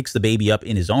badass picks the baby up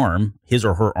in his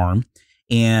or her arm,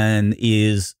 and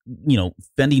is,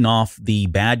 fending off the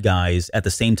bad guys at the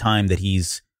same time that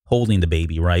he's holding the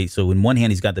baby, right? So in one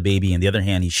hand, he's got the baby, and the other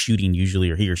hand, he's shooting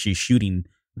usually, or he or she's shooting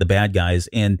the bad guys.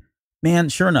 And man,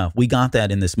 sure enough, we got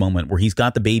that in this moment where he's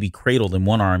got the baby cradled in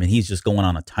one arm, and he's just going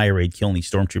on a tirade, killing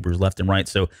these stormtroopers left and right.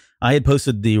 So I had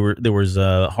posted, there was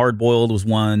Hard Boiled was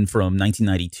one from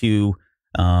 1992.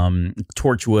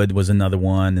 Torchwood was another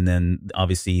one, and then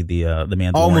obviously the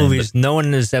Mandalorian. All movies no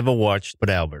one has ever watched but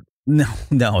Albert. No,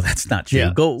 that's not true.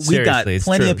 Yeah, we got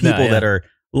plenty of people that are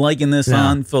liking this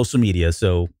on social media.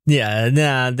 So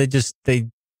they're just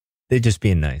being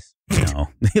nice. No,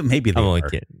 maybe they are.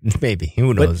 Maybe,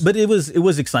 who knows? But it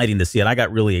was exciting to see it. I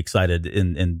got really excited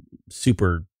and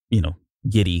super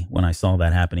giddy when I saw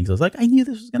that happening. So I was like, I knew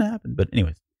this was going to happen. But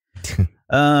anyways,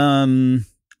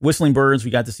 Whistling Birds,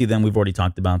 we got to see them. We've already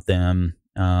talked about them.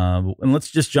 And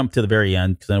let's just jump to the very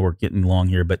end because I know we're getting long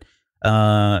here. But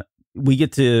we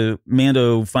get to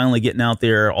Mando finally getting out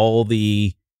there. All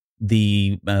the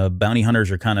bounty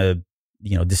hunters are kind of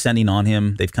descending on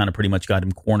him. They've kind of pretty much got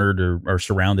him cornered or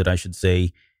surrounded, I should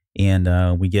say.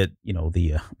 And we get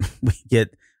we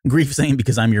get Grief saying,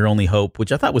 "Because I'm your only hope,"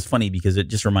 which I thought was funny because it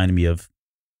just reminded me of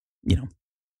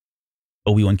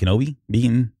Obi-Wan Kenobi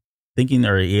thinking,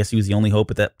 or I guess he was the only hope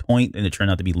at that point, and it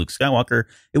turned out to be Luke Skywalker.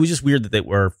 It was just weird that they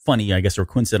were funny, I guess, or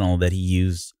coincidental that he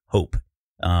used hope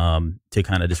to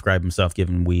kind of describe himself,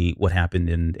 given what happened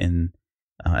in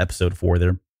episode 4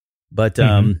 there. But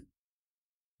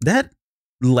that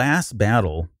last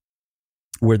battle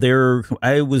where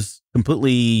I was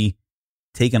completely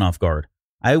taken off guard.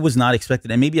 I was not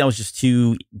expecting, and maybe I was just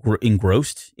too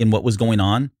engrossed in what was going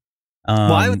on.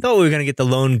 Well, I thought we were going to get the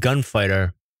lone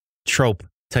gunfighter trope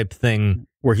type thing,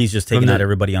 where he's just taking out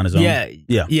everybody on his own. Yeah,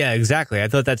 exactly. I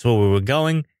thought that's where we were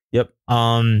going. Yep.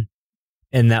 And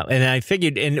I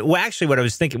figured, actually, what I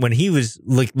was thinking when he was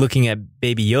looking at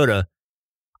Baby Yoda,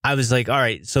 I was like, all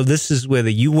right, so this is where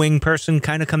the U-wing person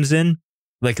kind of comes in.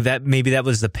 Like that, maybe that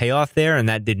was the payoff there, and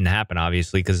that didn't happen,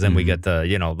 obviously, because then we got the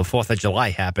 4th of July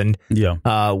happened,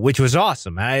 which was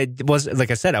awesome.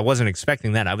 Like I said, I wasn't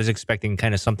expecting that. I was expecting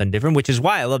kind of something different, which is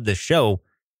why I love this show,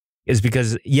 is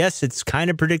because yes, it's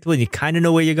kind of predictable, and you kind of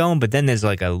know where you're going, but then there's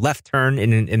like a left turn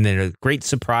and then a great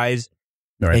surprise,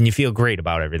 and you feel great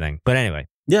about everything. But anyway,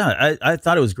 yeah, I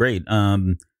thought it was great.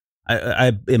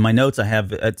 I in my notes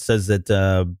it says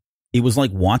that it was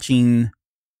like watching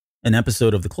an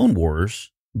episode of the Clone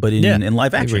Wars, but in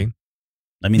live action.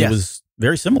 I mean, it was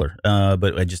very similar,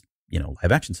 but I just,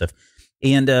 live action stuff.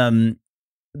 And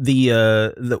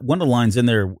the one of the lines in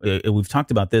there, we've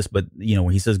talked about this, but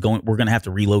where he says we're going to have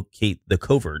to relocate the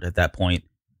covert at that point,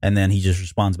 and then he just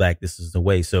responds back, "This is the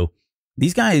way." So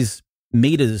these guys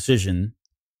made a decision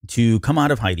to come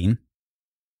out of hiding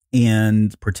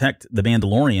and protect the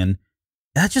Mandalorian.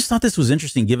 And I just thought this was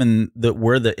interesting, given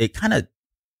it kind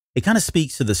of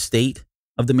speaks to the state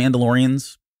of the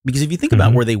Mandalorians, because if you think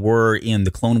about where they were in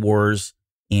the Clone Wars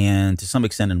and to some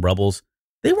extent in Rebels,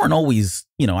 they weren't always,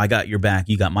 I got your back,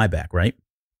 you got my back, right?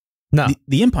 No.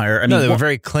 The Empire, they were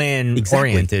very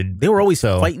clan-oriented. They were always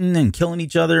fighting and killing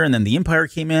each other, and then the Empire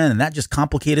came in, and that just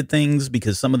complicated things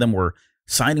because some of them were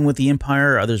siding with the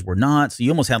Empire, others were not. So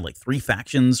you almost had like 3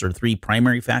 factions or 3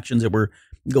 primary factions that were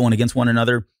going against one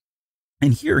another.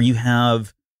 And here you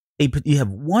have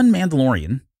one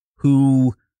Mandalorian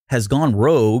who has gone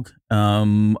rogue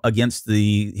against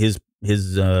his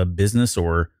business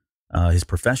or his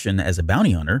profession as a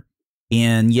bounty hunter,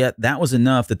 and yet that was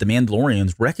enough that the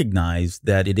Mandalorians recognized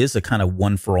that it is a kind of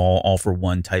one for all for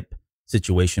one type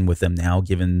situation with them now,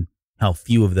 given how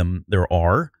few of them there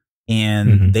are,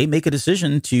 and they make a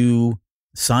decision to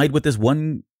side with this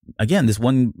one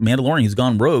Mandalorian who's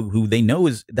gone rogue, who they know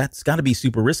that's got to be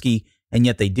super risky, and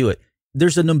yet they do it.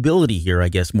 There's a nobility here, I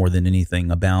guess, more than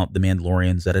anything about the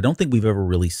Mandalorians that I don't think we've ever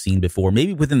really seen before.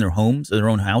 Maybe within their homes, their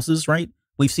own houses, right?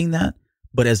 We've seen that.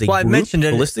 But as a group,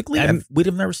 holistically, we'd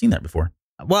have never seen that before.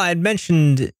 Well, I'd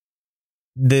mentioned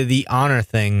the honor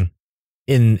thing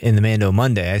in the Mando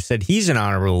Monday. I said he's an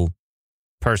honorable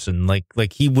person.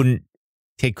 Like he wouldn't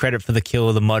take credit for the kill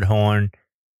of the Mudhorn.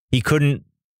 He couldn't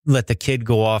let the kid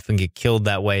go off and get killed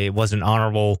that way. It wasn't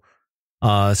honorable.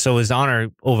 So his honor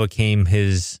overcame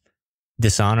his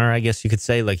dishonor, I guess you could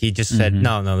say. Like he just said,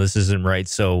 no, this isn't right.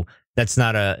 So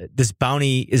this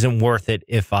bounty isn't worth it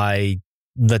if I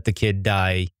let the kid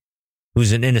die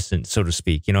who's an innocent, so to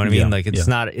speak. You know what I mean? Like it's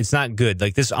not good.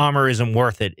 Like this armor isn't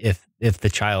worth it if the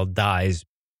child dies,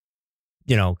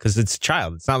 because it's a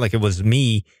child. It's not like it was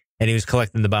me and he was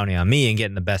collecting the bounty on me and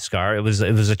getting the Beskar. It was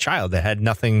a child that had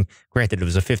nothing. Granted, it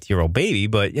was a 50-year-old baby,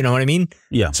 but you know what I mean?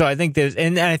 Yeah. So I think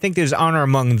there's honor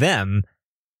among them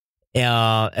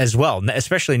as well,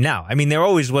 especially now. I mean, there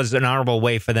always was an honorable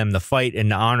way for them to fight and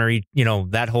to honor,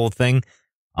 that whole thing,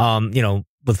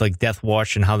 with like Death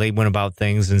Watch and how they went about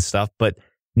things and stuff. But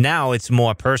now it's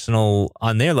more personal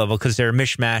on their level because they're a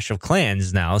mishmash of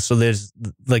clans now. So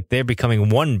they're becoming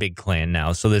one big clan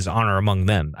now. So there's honor among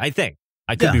them. I think.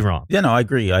 I could be wrong. Yeah, no, I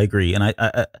agree. And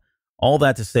I all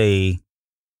that to say,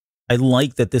 I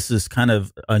like that this is kind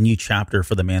of a new chapter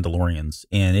for the Mandalorians.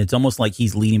 And it's almost like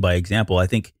he's leading by example. I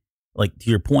think, like to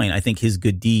your point, I think his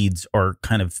good deeds are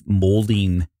kind of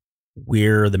molding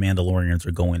where the Mandalorians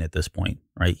are going at this point,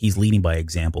 right? He's leading by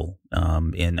example.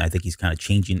 And I think he's kind of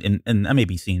changing, and I may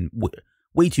be seeing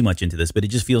way too much into this, but it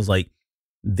just feels like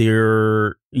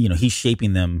he's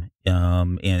shaping them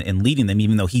and leading them,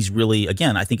 even though he's really,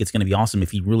 again, I think it's going to be awesome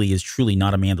if he really is truly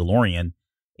not a Mandalorian.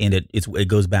 And it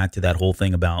goes back to that whole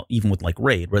thing about, even with like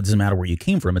Raid, where it doesn't matter where you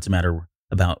came from, it's a matter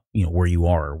about, where you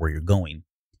are or where you're going.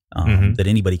 That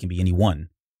anybody can be anyone,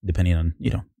 depending on,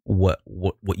 what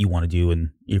you want to do and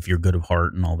if you're good of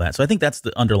heart and all that. So I think that's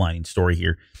the underlying story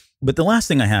here. But the last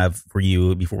thing I have for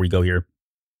you before we go here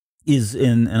is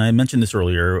and I mentioned this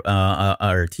earlier,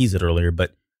 or teased it earlier,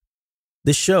 but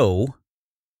this show,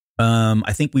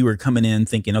 I think we were coming in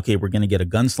thinking, okay, we're going to get a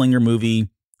gunslinger movie.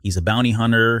 He's a bounty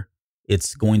hunter.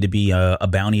 It's going to be a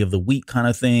bounty of the week kind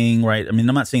of thing, right? I mean,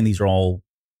 I'm not saying these were all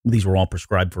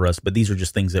prescribed for us, but these are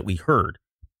just things that we heard.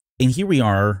 And here we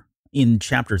are in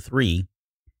chapter 3.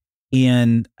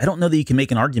 And I don't know that you can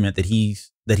make an argument that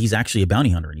he's actually a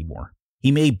bounty hunter anymore.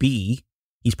 He may be.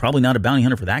 He's probably not a bounty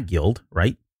hunter for that guild,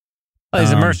 right? Oh,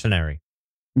 he's a mercenary.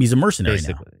 He's a mercenary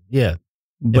basically. Now. Yeah.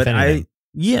 But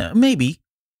maybe.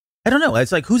 I don't know.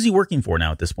 It's like, who's he working for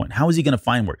now at this point? How is he going to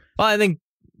find work? Well, I think,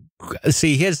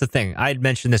 see, here's the thing. I had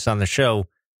mentioned this on the show,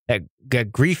 that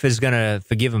Greef is going to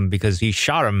forgive him because he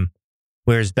shot him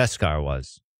where his Beskar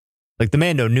was. Like the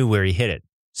Mando knew where he hit it,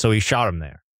 so he shot him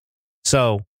there.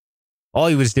 So all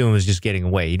he was doing was just getting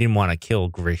away. He didn't want to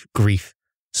kill Greef.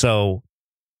 So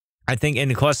I think, and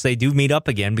of course they do meet up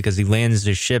again because he lands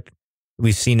his ship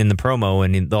we've seen in the promo,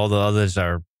 and all the others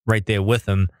are right there with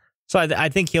him. So I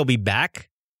think he'll be back.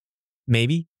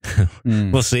 Maybe.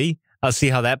 We'll see. I'll see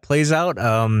how that plays out.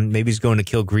 Maybe he's going to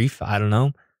kill Greef. I don't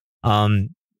know.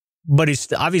 But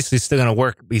he's obviously still going to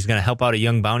work. He's going to help out a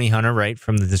young bounty hunter, right,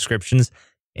 from the descriptions.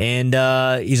 And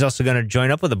he's also going to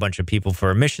join up with a bunch of people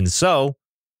for a mission. So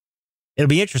it'll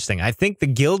be interesting. I think the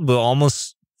guild will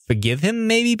almost forgive him,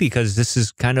 maybe, because this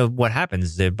is kind of what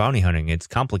happens. They're bounty hunting. It's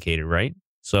complicated, right?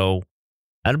 So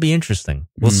that'll be interesting.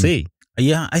 We'll see.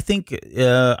 Yeah, I think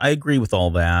I agree with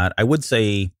all that. I will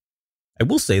say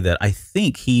that I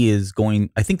think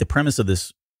I think the premise of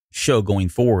this show going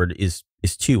forward is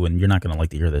two, and you're not going to like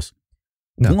to hear this.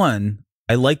 No. One,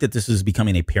 I like that this is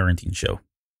becoming a parenting show.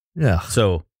 Yeah.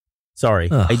 So, sorry,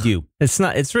 I do. It's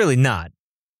not. It's really not.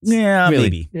 Yeah,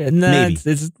 really, maybe. Maybe.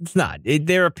 It's not.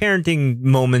 There are parenting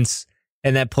moments,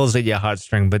 and that pulls at your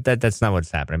heartstring, but that's not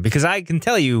what's happening. Because I can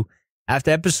tell you,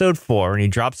 after episode 4, and he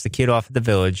drops the kid off at the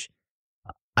village,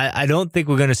 I don't think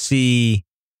we're going to see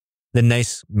the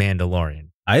nice Mandalorian.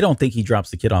 I don't think he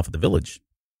drops the kid off at the village.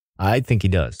 I think he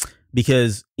does.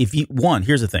 Because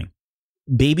here's the thing.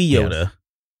 Baby Yoda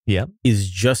is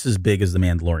just as big as the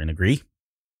Mandalorian, agree?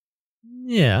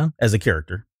 Yeah. As a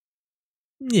character.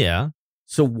 Yeah.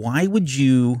 So why would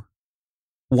you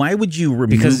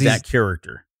remove that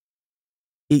character?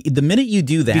 The minute you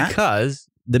do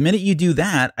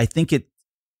that, I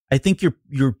think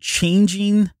you're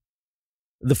changing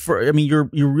you're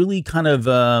really kind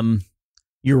of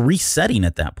you're resetting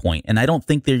at that point, and I don't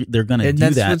think they're going to do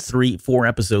that 3-4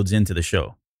 episodes into the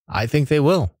show. I think they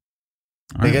will.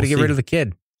 They got to get rid of the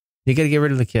kid. You got to get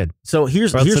rid of the kid. So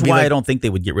here's why I don't think they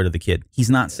would get rid of the kid. He's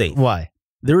not safe. Why?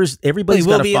 Everybody's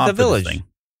got a fob for this thing,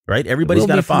 right? Everybody's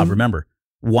got a fob. Remember,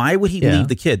 why would he leave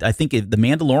the kid? I think if the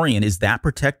Mandalorian is that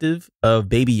protective of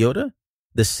Baby Yoda,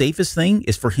 the safest thing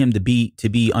is for him to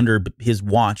be under his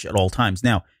watch at all times.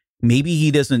 Now, maybe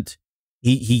he doesn't.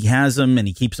 He has them and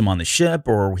he keeps them on the ship,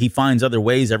 or he finds other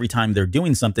ways every time they're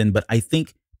doing something. But I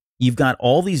think you've got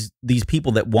all these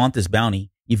people that want this bounty.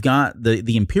 You've got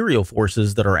the Imperial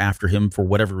forces that are after him for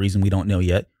whatever reason we don't know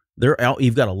yet.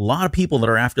 You've got a lot of people that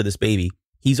are after this baby.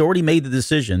 He's already made the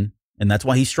decision, and that's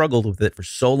why he struggled with it for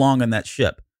so long on that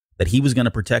ship, that he was going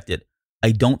to protect it.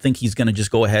 I don't think he's going to just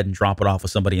go ahead and drop it off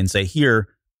with somebody and say, "Here,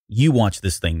 you watch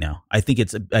this thing now." I think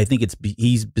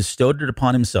he's bestowed it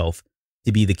upon himself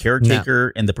to be the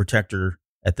caretaker and the protector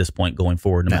at this point going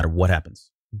forward, no matter what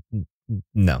happens.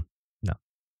 No,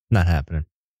 not happening.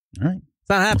 All right, it's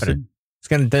not happening. It's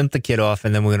going to dump the kid off,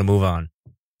 and then we're going to move on.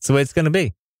 It's the way it's going to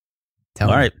be. All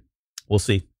right, we'll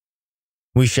see.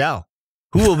 We shall.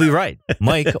 Who will be right,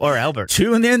 Mike or Albert?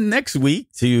 Tune in next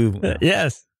week to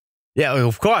yes, yeah,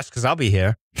 of course, because I'll be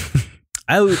here.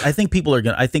 I think people are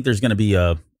going. I think there's going to be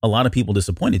a lot of people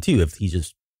disappointed too if he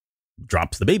just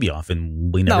drops the baby off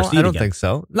and we never see it again. I don't think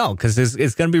so. No, because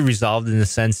it's going to be resolved in the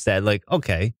sense that, like,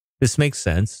 okay, this makes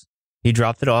sense. He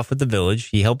dropped it off at the village.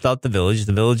 He helped out the village.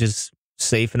 The village is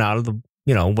safe and out of the,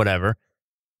 whatever.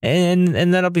 And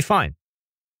then I'll be fine.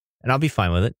 And I'll be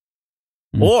fine with it.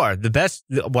 Or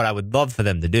what I would love for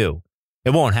them to do,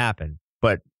 it won't happen,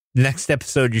 but next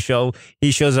episode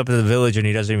he shows up at the village and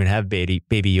he doesn't even have baby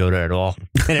Yoda at all.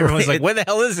 And everyone's like, where the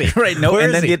hell is he? Right. No,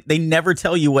 and then they never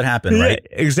tell you what happened, right?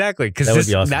 Exactly. Because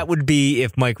that would be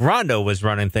if Mike Rondo was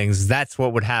running things, that's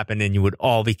what would happen, and you would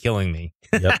all be killing me.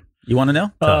 Yep. You want to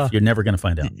know? Tough. You're never going to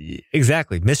find out.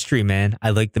 Exactly. Mystery, man.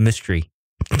 I like the mystery.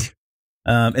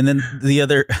 And then the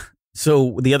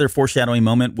other foreshadowing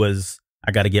moment was,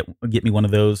 I got to get me one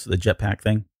of those, the jetpack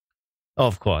thing. Oh,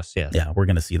 of course, yes. Yeah, we're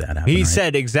going to see that happen. He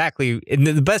said exactly, and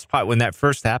the best part when that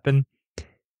first happened,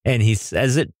 and he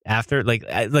says it after, like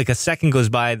a second goes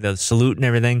by, the salute and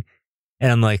everything,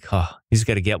 and I'm like, oh, he's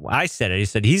got to get one. I said it. He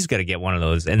said he's got to get one of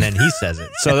those, and then he says it.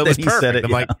 So that was perfect.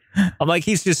 I'm like,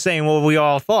 he's just saying what we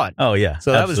all thought. Oh yeah,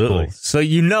 so that was cool. So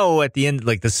at the end,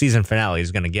 like the season finale,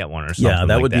 he's going to get one or something. Yeah,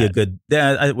 that would be a good.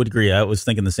 Yeah, I would agree. I was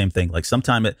thinking the same thing. Like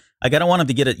sometime I don't want him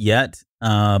to get it yet,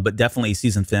 but definitely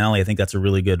season finale. I think that's a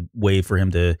really good way for him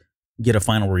to get a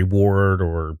final reward,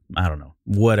 or I don't know,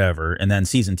 whatever. And then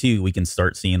season 2, we can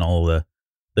start seeing all the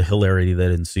hilarity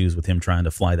that ensues with him trying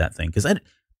to fly that thing. Because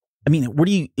I mean, where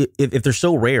do you, if they're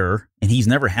so rare and he's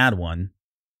never had one,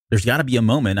 there's got to be a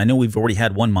moment. I know we've already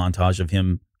had one montage of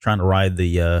him trying to ride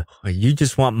the. You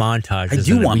just want montages. I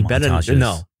do want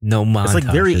montages. No montages. It's like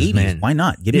very 80s. Man. Why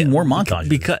not? Get in more montages.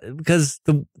 Because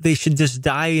they should just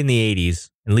die in the 80s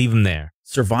and leave them there.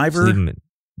 Survivor?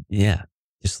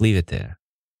 Just leave it there.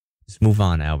 Just move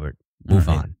on, Albert. Move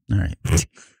on. All right.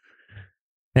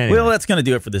 Anyway. Well, that's going to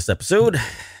do it for this episode.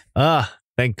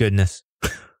 Thank goodness.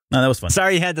 No, that was fun.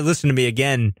 Sorry you had to listen to me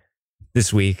again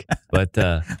this week, but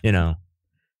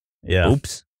Yeah.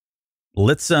 Oops.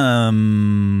 Let's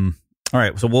all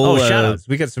right, so we'll shout outs.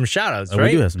 We got some shout outs, right?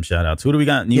 We do have some shout outs. Who do we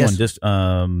got new on just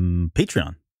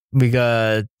Patreon? We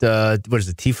got what is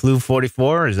it, T-Flu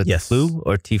 44? Is it Flu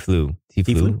or T-Flu?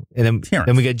 T-Flu. And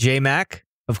then we got J Mac,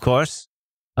 of course.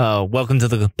 Welcome to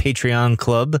the Patreon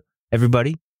club,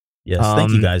 everybody. Yes,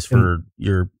 thank you guys for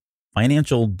your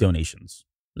financial donations.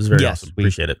 It was very awesome.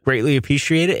 Appreciate it. Greatly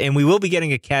appreciate it. And we will be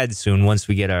getting a CAD soon once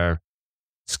we get our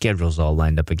schedules all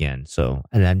lined up again. So,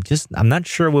 and I'm not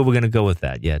sure where we're going to go with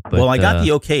that yet. But, well, I got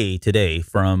the okay today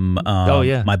from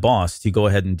my boss to go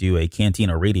ahead and do a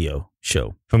Cantina radio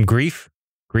show. From Grief?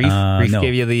 Grief no.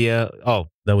 gave you the,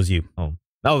 that was you. Oh,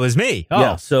 it was me. Oh,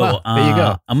 yeah. So there you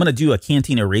go. I'm going to do a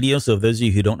Cantina radio. So those of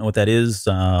you who don't know what that is,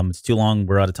 it's too long.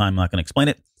 We're out of time. I'm not going to explain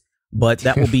it. But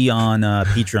that will be on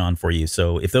Patreon for you.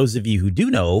 So if those of you who do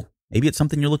know, maybe it's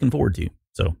something you're looking forward to.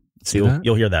 So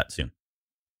you'll hear that soon.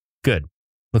 Good.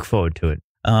 Look forward to it.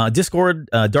 Discord,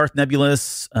 Darth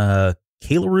Nebulous,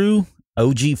 Kailaru,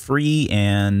 OG Free,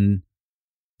 and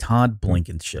Todd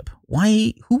Blankenship.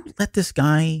 Who let this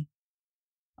guy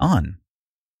on?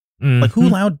 Mm-hmm. Like, who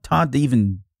allowed Todd to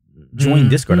even join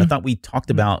Discord? I thought we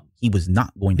talked about he was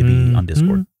not going to be on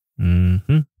Discord.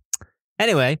 Mm-hmm.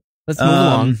 Anyway, let's move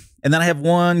along. And then I have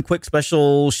one quick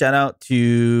special shout out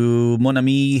to Mon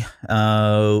Ami.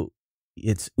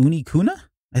 It's Unikuna,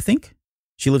 I think.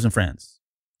 She lives in France.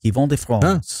 Yvonne de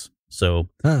France. So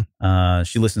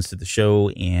she listens to the show,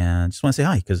 and just want to say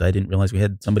hi because I didn't realize we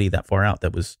had somebody that far out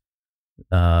that was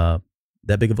that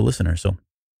big of a listener. So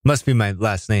must be my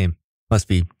last name. Must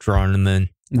be drawn them in.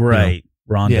 Right.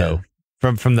 Rondo.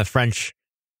 Yeah. From the French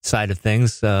side of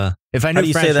things. If I knew How do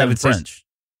you French, say that I would in French?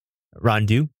 say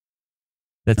Rondu.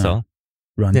 That's all.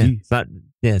 Rondu.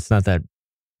 Yeah, it's not that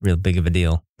real big of a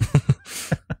deal.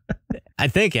 I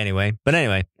think anyway. But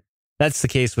anyway, that's the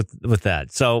case with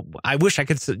that. So I wish I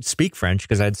could speak French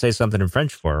because I'd say something in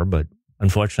French for her, but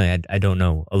unfortunately I don't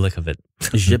know a lick of it.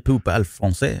 Je peux parler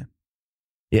français.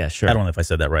 Yeah, sure. I don't know if I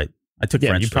said that right. I took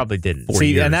French. You probably didn't. 4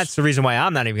 years. And that's the reason why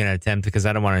I'm not even going to attempt because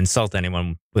I don't want to insult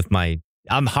anyone with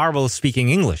I'm horrible at speaking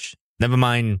English. Never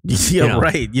mind. Yeah,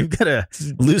 right. You've got to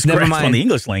lose grasp on the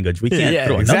English language. We can't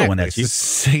throw another one at you.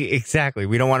 Exactly.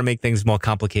 We don't want to make things more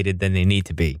complicated than they need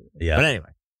to be. Yeah. But anyway.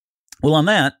 Well, on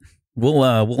that,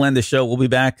 we'll end the show. We'll be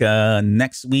back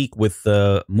next week with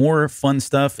more fun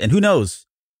stuff. And who knows?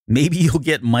 Maybe you'll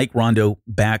get Mike Rondo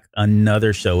back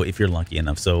another show if you're lucky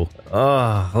enough. So,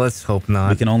 let's hope not.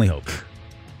 We can only hope.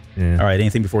 Yeah. All right.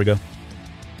 Anything before we go?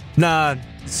 Nah.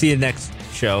 See you next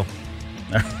show.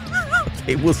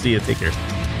 Okay. We'll see you. Take care.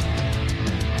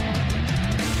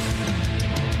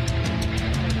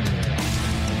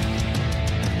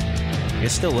 You're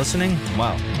still listening?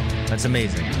 Wow. That's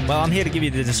amazing. Well, I'm here to give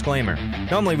you the disclaimer.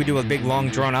 Normally we do a big, long,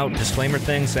 drawn-out disclaimer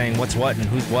thing saying what's what and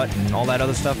who's what and all that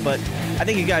other stuff, but I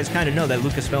think you guys kind of know that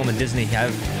Lucasfilm and Disney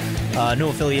have no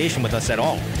affiliation with us at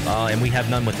all, and we have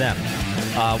none with them.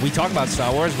 We talk about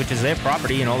Star Wars, which is their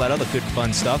property, and all that other good,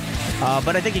 fun stuff,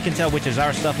 but I think you can tell which is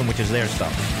our stuff and which is their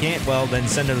stuff. If you can't, well, then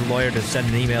send a lawyer to send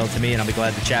an email to me, and I'll be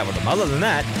glad to chat with them. Other than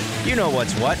that, you know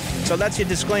what's what, so that's your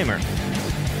disclaimer.